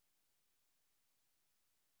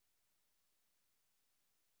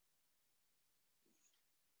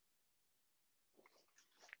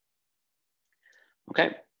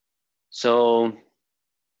 Okay, so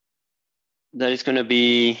that is going to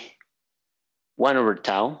be 1 over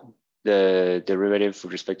tau, the derivative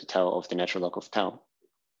with respect to tau of the natural log of tau.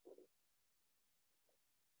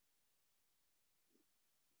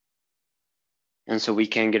 And so we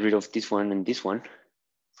can get rid of this one and this one.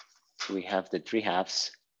 So we have the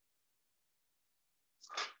 3/2.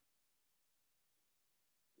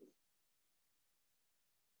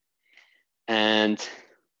 And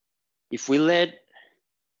if we let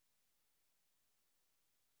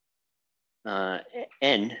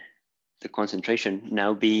n, the concentration,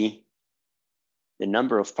 now be the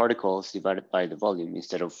number of particles divided by the volume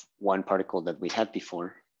instead of 1 particle that we had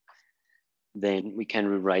before, then we can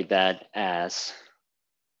rewrite that as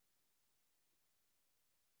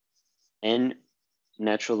n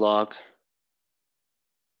natural log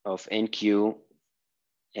of NQ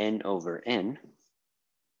n over n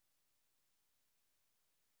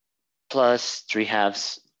plus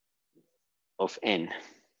 3/2 of n.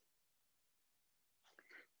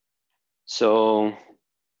 So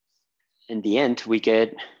in the end, we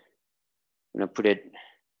get, I'm gonna put it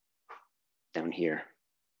down here.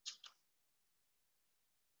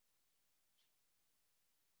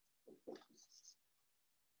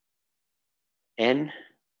 N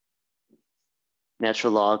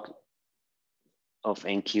natural log of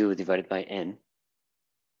NQ divided by n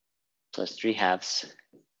plus 3/2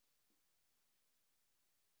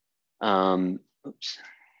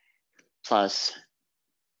 plus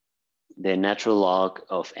the natural log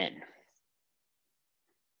of n.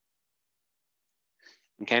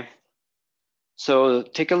 Okay, so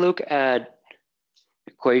take a look at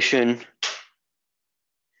equation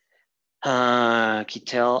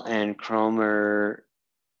Kittel and Kromer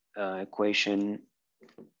equation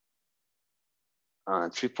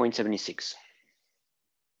 3.76.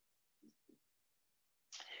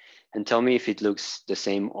 And tell me if it looks the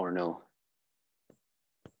same or no.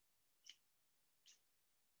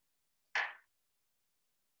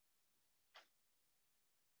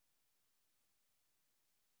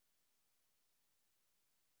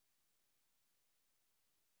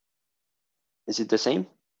 Is it the same?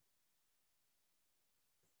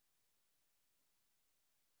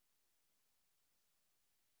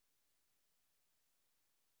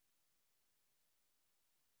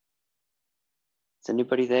 Is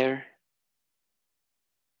anybody there?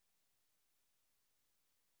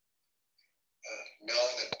 No,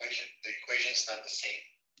 the equation's not the same.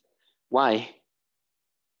 Why?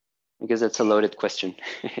 Because that's a loaded question.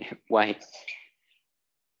 Why?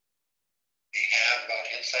 They have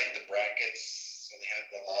inside the brackets, so they have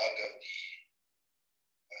the log of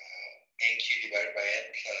the NQ divided by n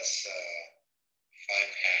plus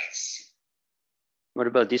 5/2. What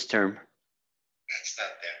about this term? That's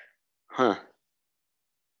not there. Huh.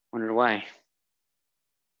 Wonder why.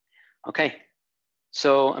 Okay,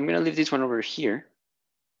 so I'm gonna leave this one over here.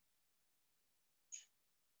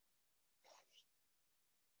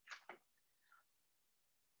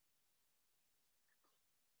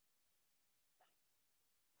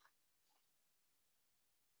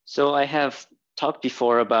 So I have talked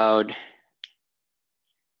before about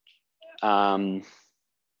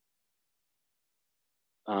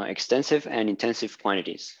extensive and intensive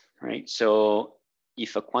quantities, right? So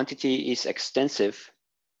if a quantity is extensive,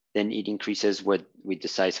 then it increases with the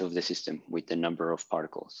size of the system, with the number of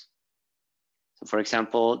particles. So for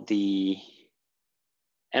example, the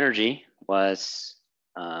energy was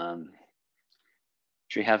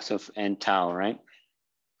 3/2 of n tau, right?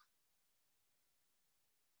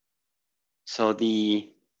 So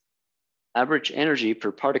the average energy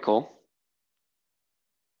per particle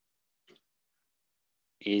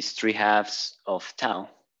is 3/2 of tau.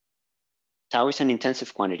 Tau is an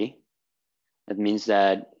intensive quantity. That means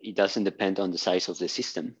that it doesn't depend on the size of the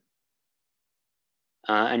system.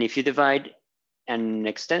 And if you divide an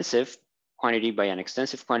extensive quantity by an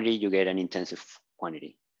extensive quantity, you get an intensive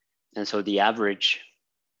quantity. And so the average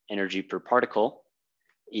energy per particle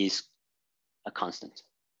is a constant.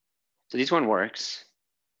 So this one works.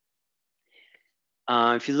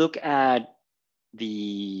 If you look at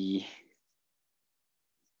the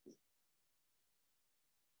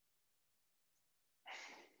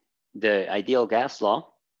ideal gas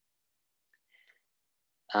law,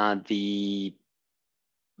 the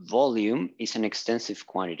volume is an extensive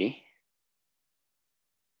quantity.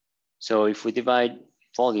 So if we divide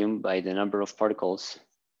volume by the number of particles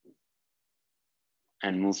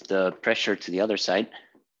and move the pressure to the other side,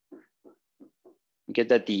 we get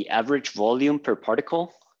that the average volume per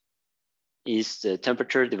particle is the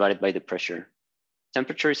temperature divided by the pressure.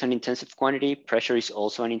 Temperature is an intensive quantity. Pressure is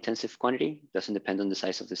also an intensive quantity. It doesn't depend on the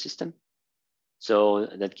size of the system. So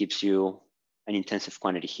that gives you an intensive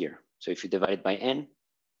quantity here. So if you divide by n,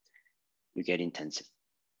 you get intensive.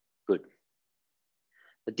 Good.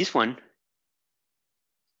 But this one,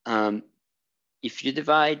 if you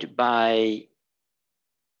divide by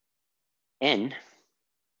n,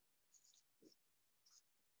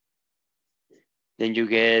 then you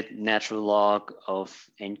get natural log of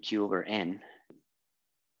nq over n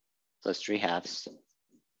plus 3/2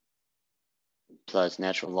 plus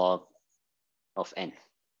natural log of n.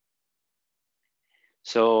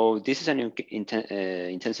 So this is an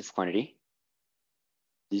intensive quantity.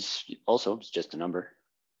 This also is just a number.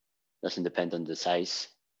 Doesn't depend on the size,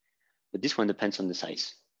 but this one depends on the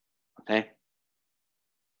size, okay?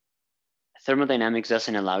 Thermodynamics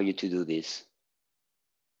doesn't allow you to do this.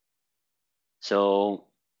 So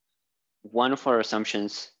one of our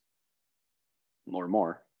assumptions,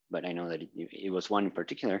 more, but I know that it was one in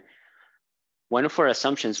particular. One of our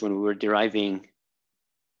assumptions when we were deriving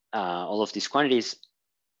all of these quantities,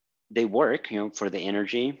 they work, for the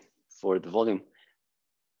energy, for the volume,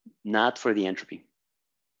 not for the entropy.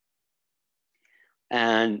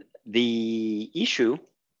 And the issue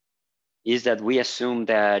is that we assume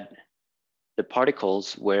that the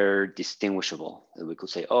particles were distinguishable. We could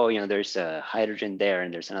say, oh, there's a hydrogen there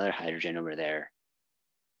and there's another hydrogen over there.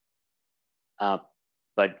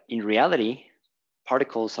 But in reality,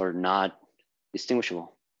 particles are not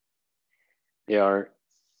distinguishable. They are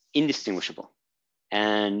indistinguishable.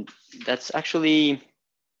 And that's actually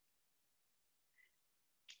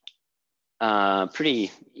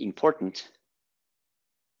pretty important.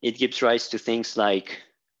 It gives rise to things like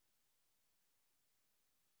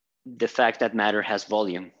the fact that matter has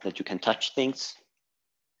volume, that you can touch things.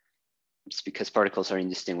 It's because particles are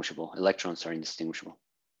indistinguishable. Electrons are indistinguishable.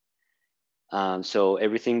 So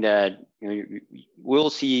everything that we'll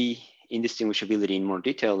see indistinguishability in more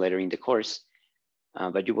detail later in the course,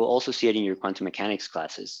 but you will also see it in your quantum mechanics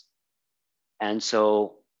classes. And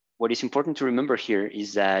so what is important to remember here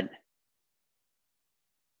is that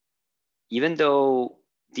even though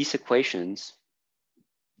these equations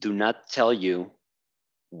do not tell you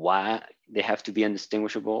why they have to be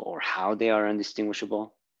undistinguishable or how they are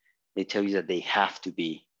undistinguishable, they tell you that they have to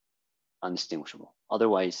be undistinguishable.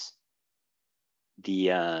 Otherwise, the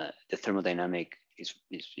thermodynamic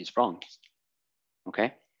is wrong.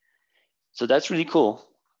 Okay, so that's really cool.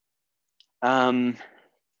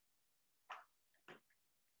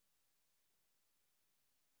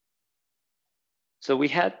 So we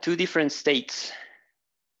had two different states.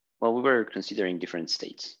 Well, we were considering different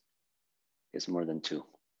states. It's more than two.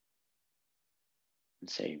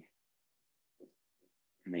 Let's say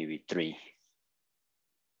maybe three.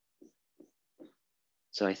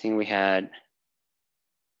 So I think we had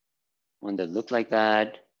one that looked like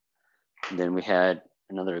that. And then we had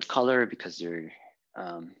another color because they're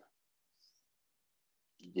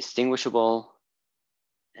distinguishable.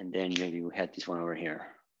 And then maybe we had this one over here.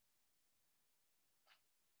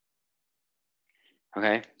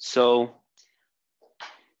 Okay, so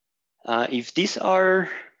if these are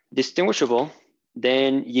distinguishable,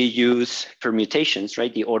 then you use permutations,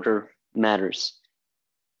 right? The order matters.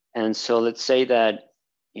 And so let's say that,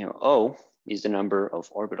 you know, O is the number of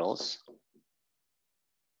orbitals.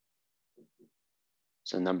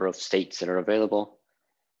 So number of states that are available.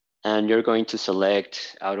 And you're going to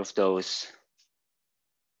select out of those,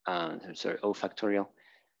 sorry, O factorial,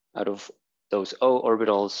 out of those O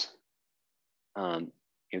orbitals,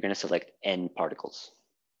 you're going to select N particles.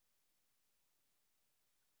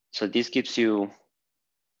 So this gives you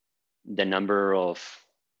the number of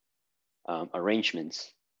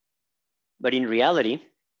arrangements. But in reality,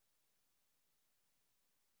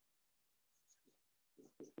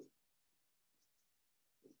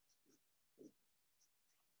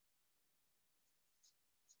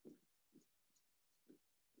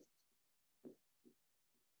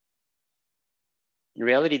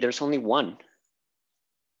 there's only one.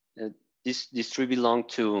 These three belong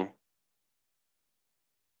to,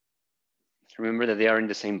 remember that they are in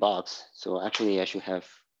the same box. So actually I should have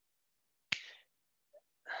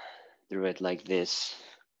drew it like this.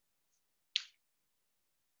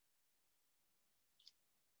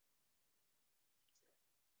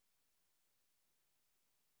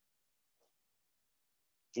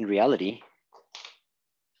 In reality,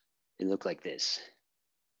 it looked like this.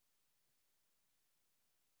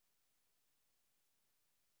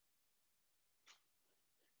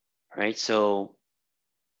 Right, so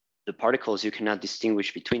the particles, you cannot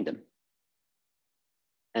distinguish between them.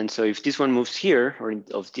 And so if this one moves here, or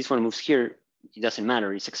if this one moves here, it doesn't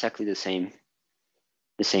matter, it's exactly the same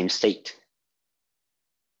state.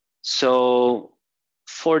 So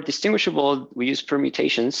for distinguishable, we use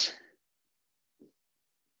permutations.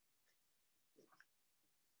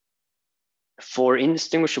 For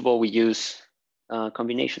indistinguishable, we use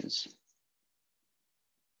combinations.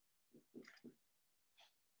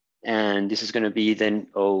 And this is going to be then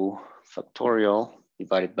O factorial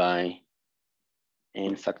divided by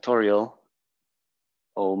N factorial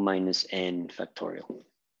O minus N factorial.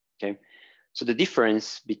 Okay, so the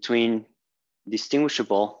difference between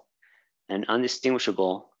distinguishable and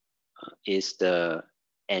undistinguishable is the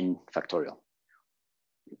N factorial.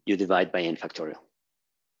 You divide by N factorial.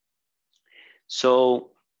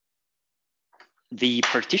 So the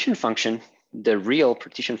partition function, the real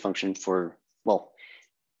partition function for, well,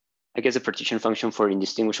 I guess the partition function for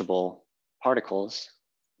indistinguishable particles,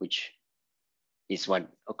 which is what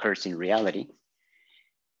occurs in reality,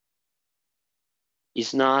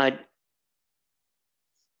 is not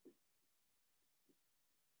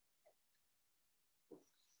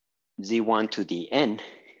Z1 to the N,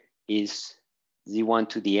 is Z1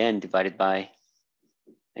 to the N divided by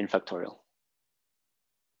N factorial.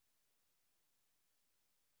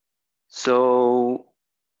 So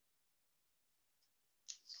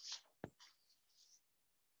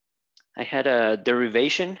I had a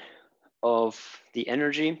derivation of the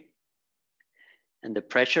energy and the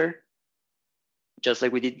pressure, just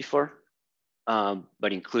like we did before,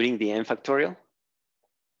 but including the N factorial.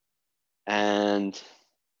 And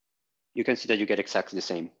you can see that you get exactly the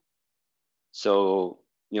same. So,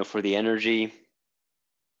 you know, for the energy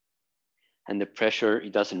and the pressure,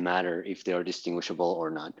 it doesn't matter if they are distinguishable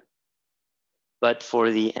or not. But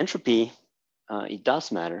for the entropy, it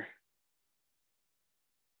does matter.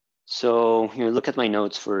 So here, look at my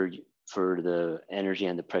notes for the energy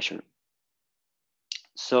and the pressure.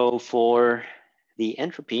 So for the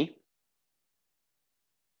entropy,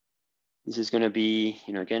 this is going to be,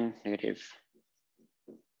 you know, again, negative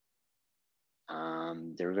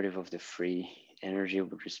derivative of the free energy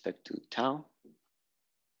with respect to tau.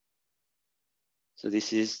 So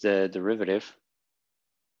this is the derivative.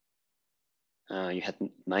 You had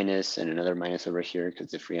minus and another minus over here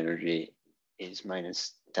because the free energy is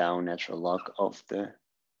minus tau natural log of the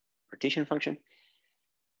partition function.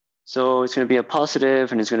 So it's going to be a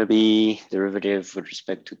positive and it's going to be derivative with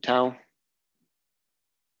respect to tau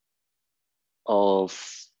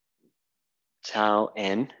of tau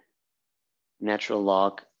n natural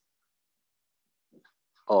log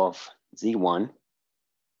of Z1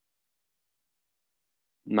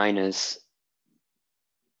 minus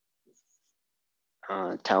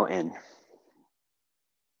tau n.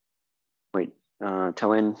 Wait,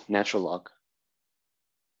 tau n natural log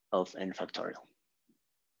of N factorial.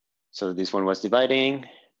 So this one was dividing,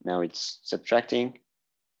 now it's subtracting,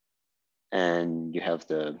 and you have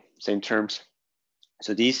the same terms.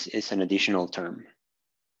 So this is an additional term.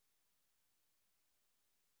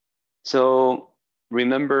 So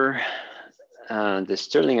remember the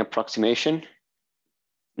Stirling approximation,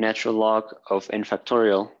 natural log of n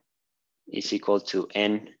factorial is equal to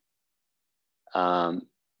n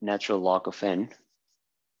natural log of n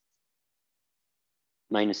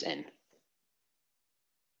minus n.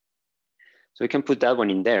 So we can put that one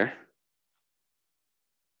in there.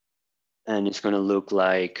 And it's going to look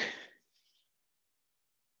like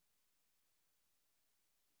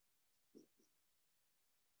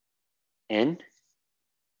n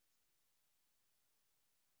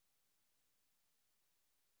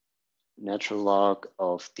natural log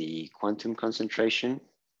of the quantum concentration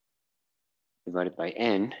divided by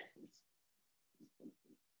n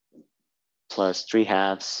plus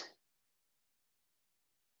 3/2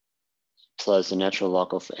 plus the natural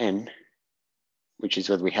log of n, which is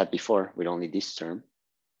what we had before with only this term.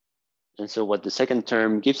 And so what the second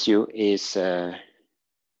term gives you is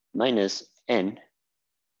minus n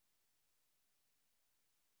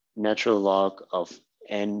natural log of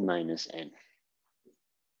n minus n.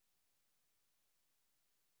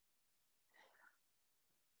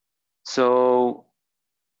 So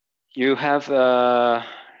you have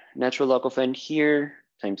natural log of n here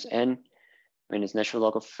times n minus natural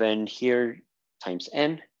log of n here times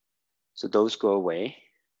n. So those go away.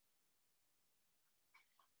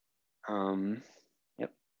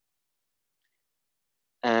 Yep.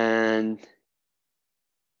 And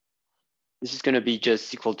this is going to be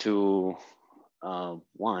just equal to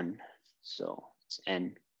 1. So it's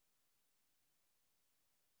n.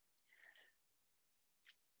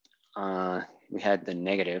 We had the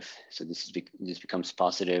negative, so this becomes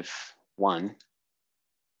positive 1.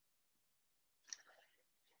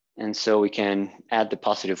 And so we can add the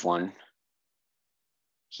positive 1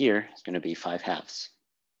 here. It's going to be 5/2.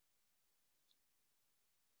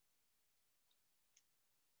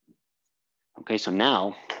 Okay, so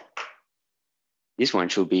now this one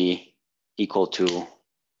should be equal to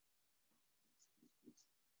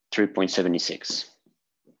 3.76.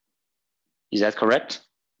 Is that correct?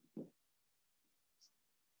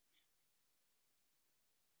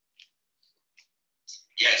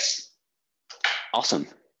 Yes. Awesome.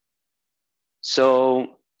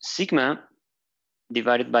 So sigma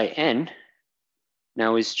divided by n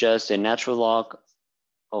now is just a natural log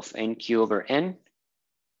of nq over n.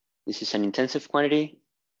 This is an intensive quantity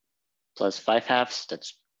plus 5/2.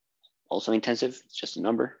 That's also intensive. It's just a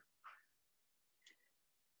number.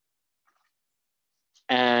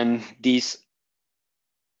 And this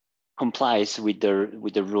complies with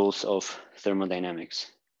the rules of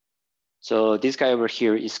thermodynamics. So this guy over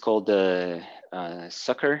here is called the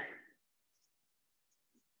sucker.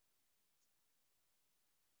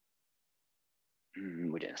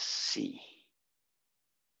 With a C.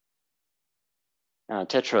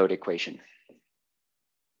 Tetrode equation.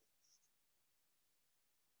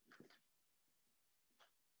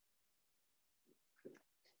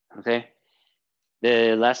 Okay.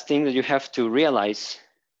 The last thing that you have to realize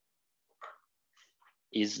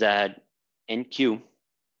is that NQ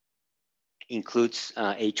includes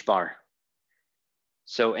H bar.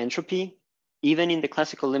 So entropy, even in the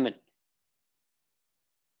classical limit,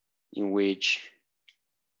 in which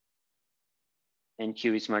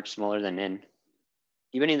NQ is much smaller than N,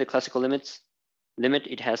 even in the classical limit,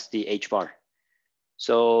 it has the H bar.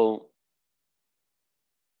 So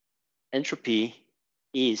entropy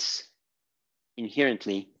is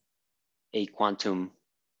inherently a quantum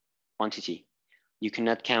quantity. You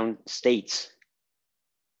cannot count states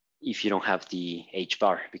if you don't have the H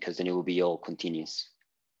bar, because then it will be all continuous.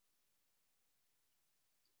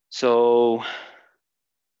 So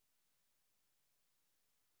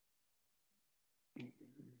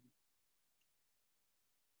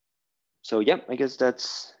yeah, I guess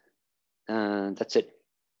that's it.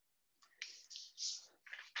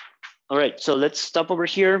 All right, so let's stop over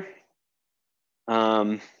here.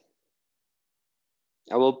 I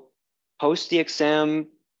will post the exam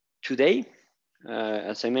today,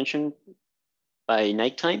 as I mentioned, by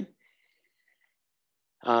nighttime.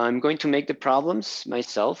 I'm going to make the problems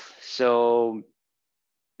myself, so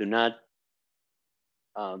do not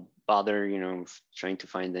bother, trying to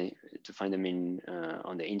find them in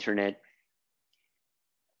on the internet.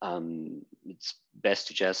 It's best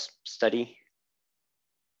to just study.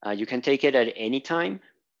 You can take it at any time,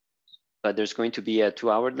 but there's going to be a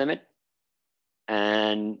 2-hour limit,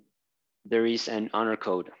 and there is an honor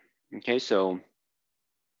code. Okay, so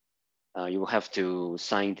you will have to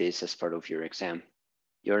sign this as part of your exam.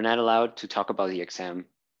 You're not allowed to talk about the exam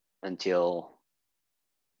until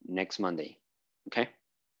next Monday. Okay.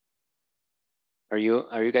 Are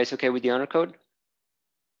you guys okay with the honor code?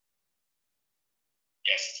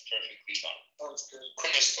 Yes, perfect.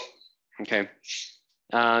 Cornerstone. Okay.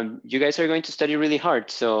 You guys are going to study really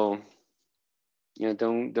hard, so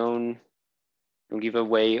don't give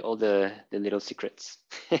away all the little secrets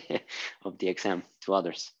of the exam to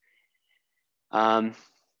others. I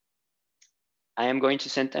am going to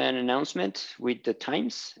send an announcement with the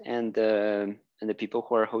times and the people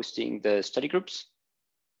who are hosting the study groups.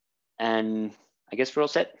 And I guess we're all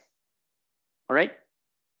set. All right.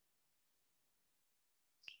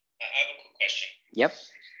 I have a quick question. Yep.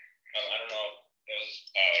 I don't know if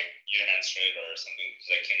you didn't answer it or something because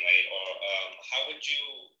I came late. Or how would you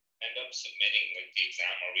end up submitting like the exam?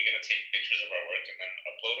 Are we gonna take pictures of our work and then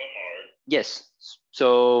upload them, or? Yes.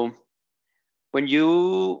 So when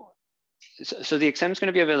you so the exam is going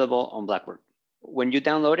to be available on Blackboard. When you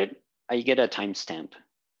download it, I get a timestamp,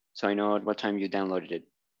 so I know at what time you downloaded it.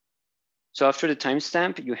 So after the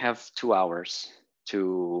timestamp, you have 2 hours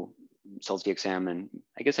to solve the exam, and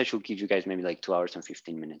I guess I should give you guys maybe like 2 hours and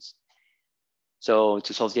 15 minutes. So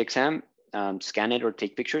to solve the exam, scan it or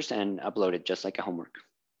take pictures and upload it just like a homework.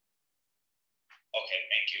 Okay,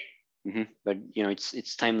 thank you. But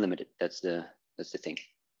it's time limited. That's the thing.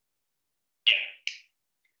 Yeah.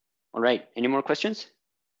 All right. Any more questions?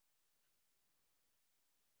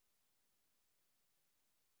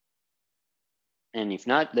 And if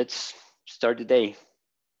not, let's start the day.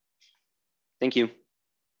 Thank you.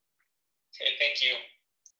 Okay, thank you.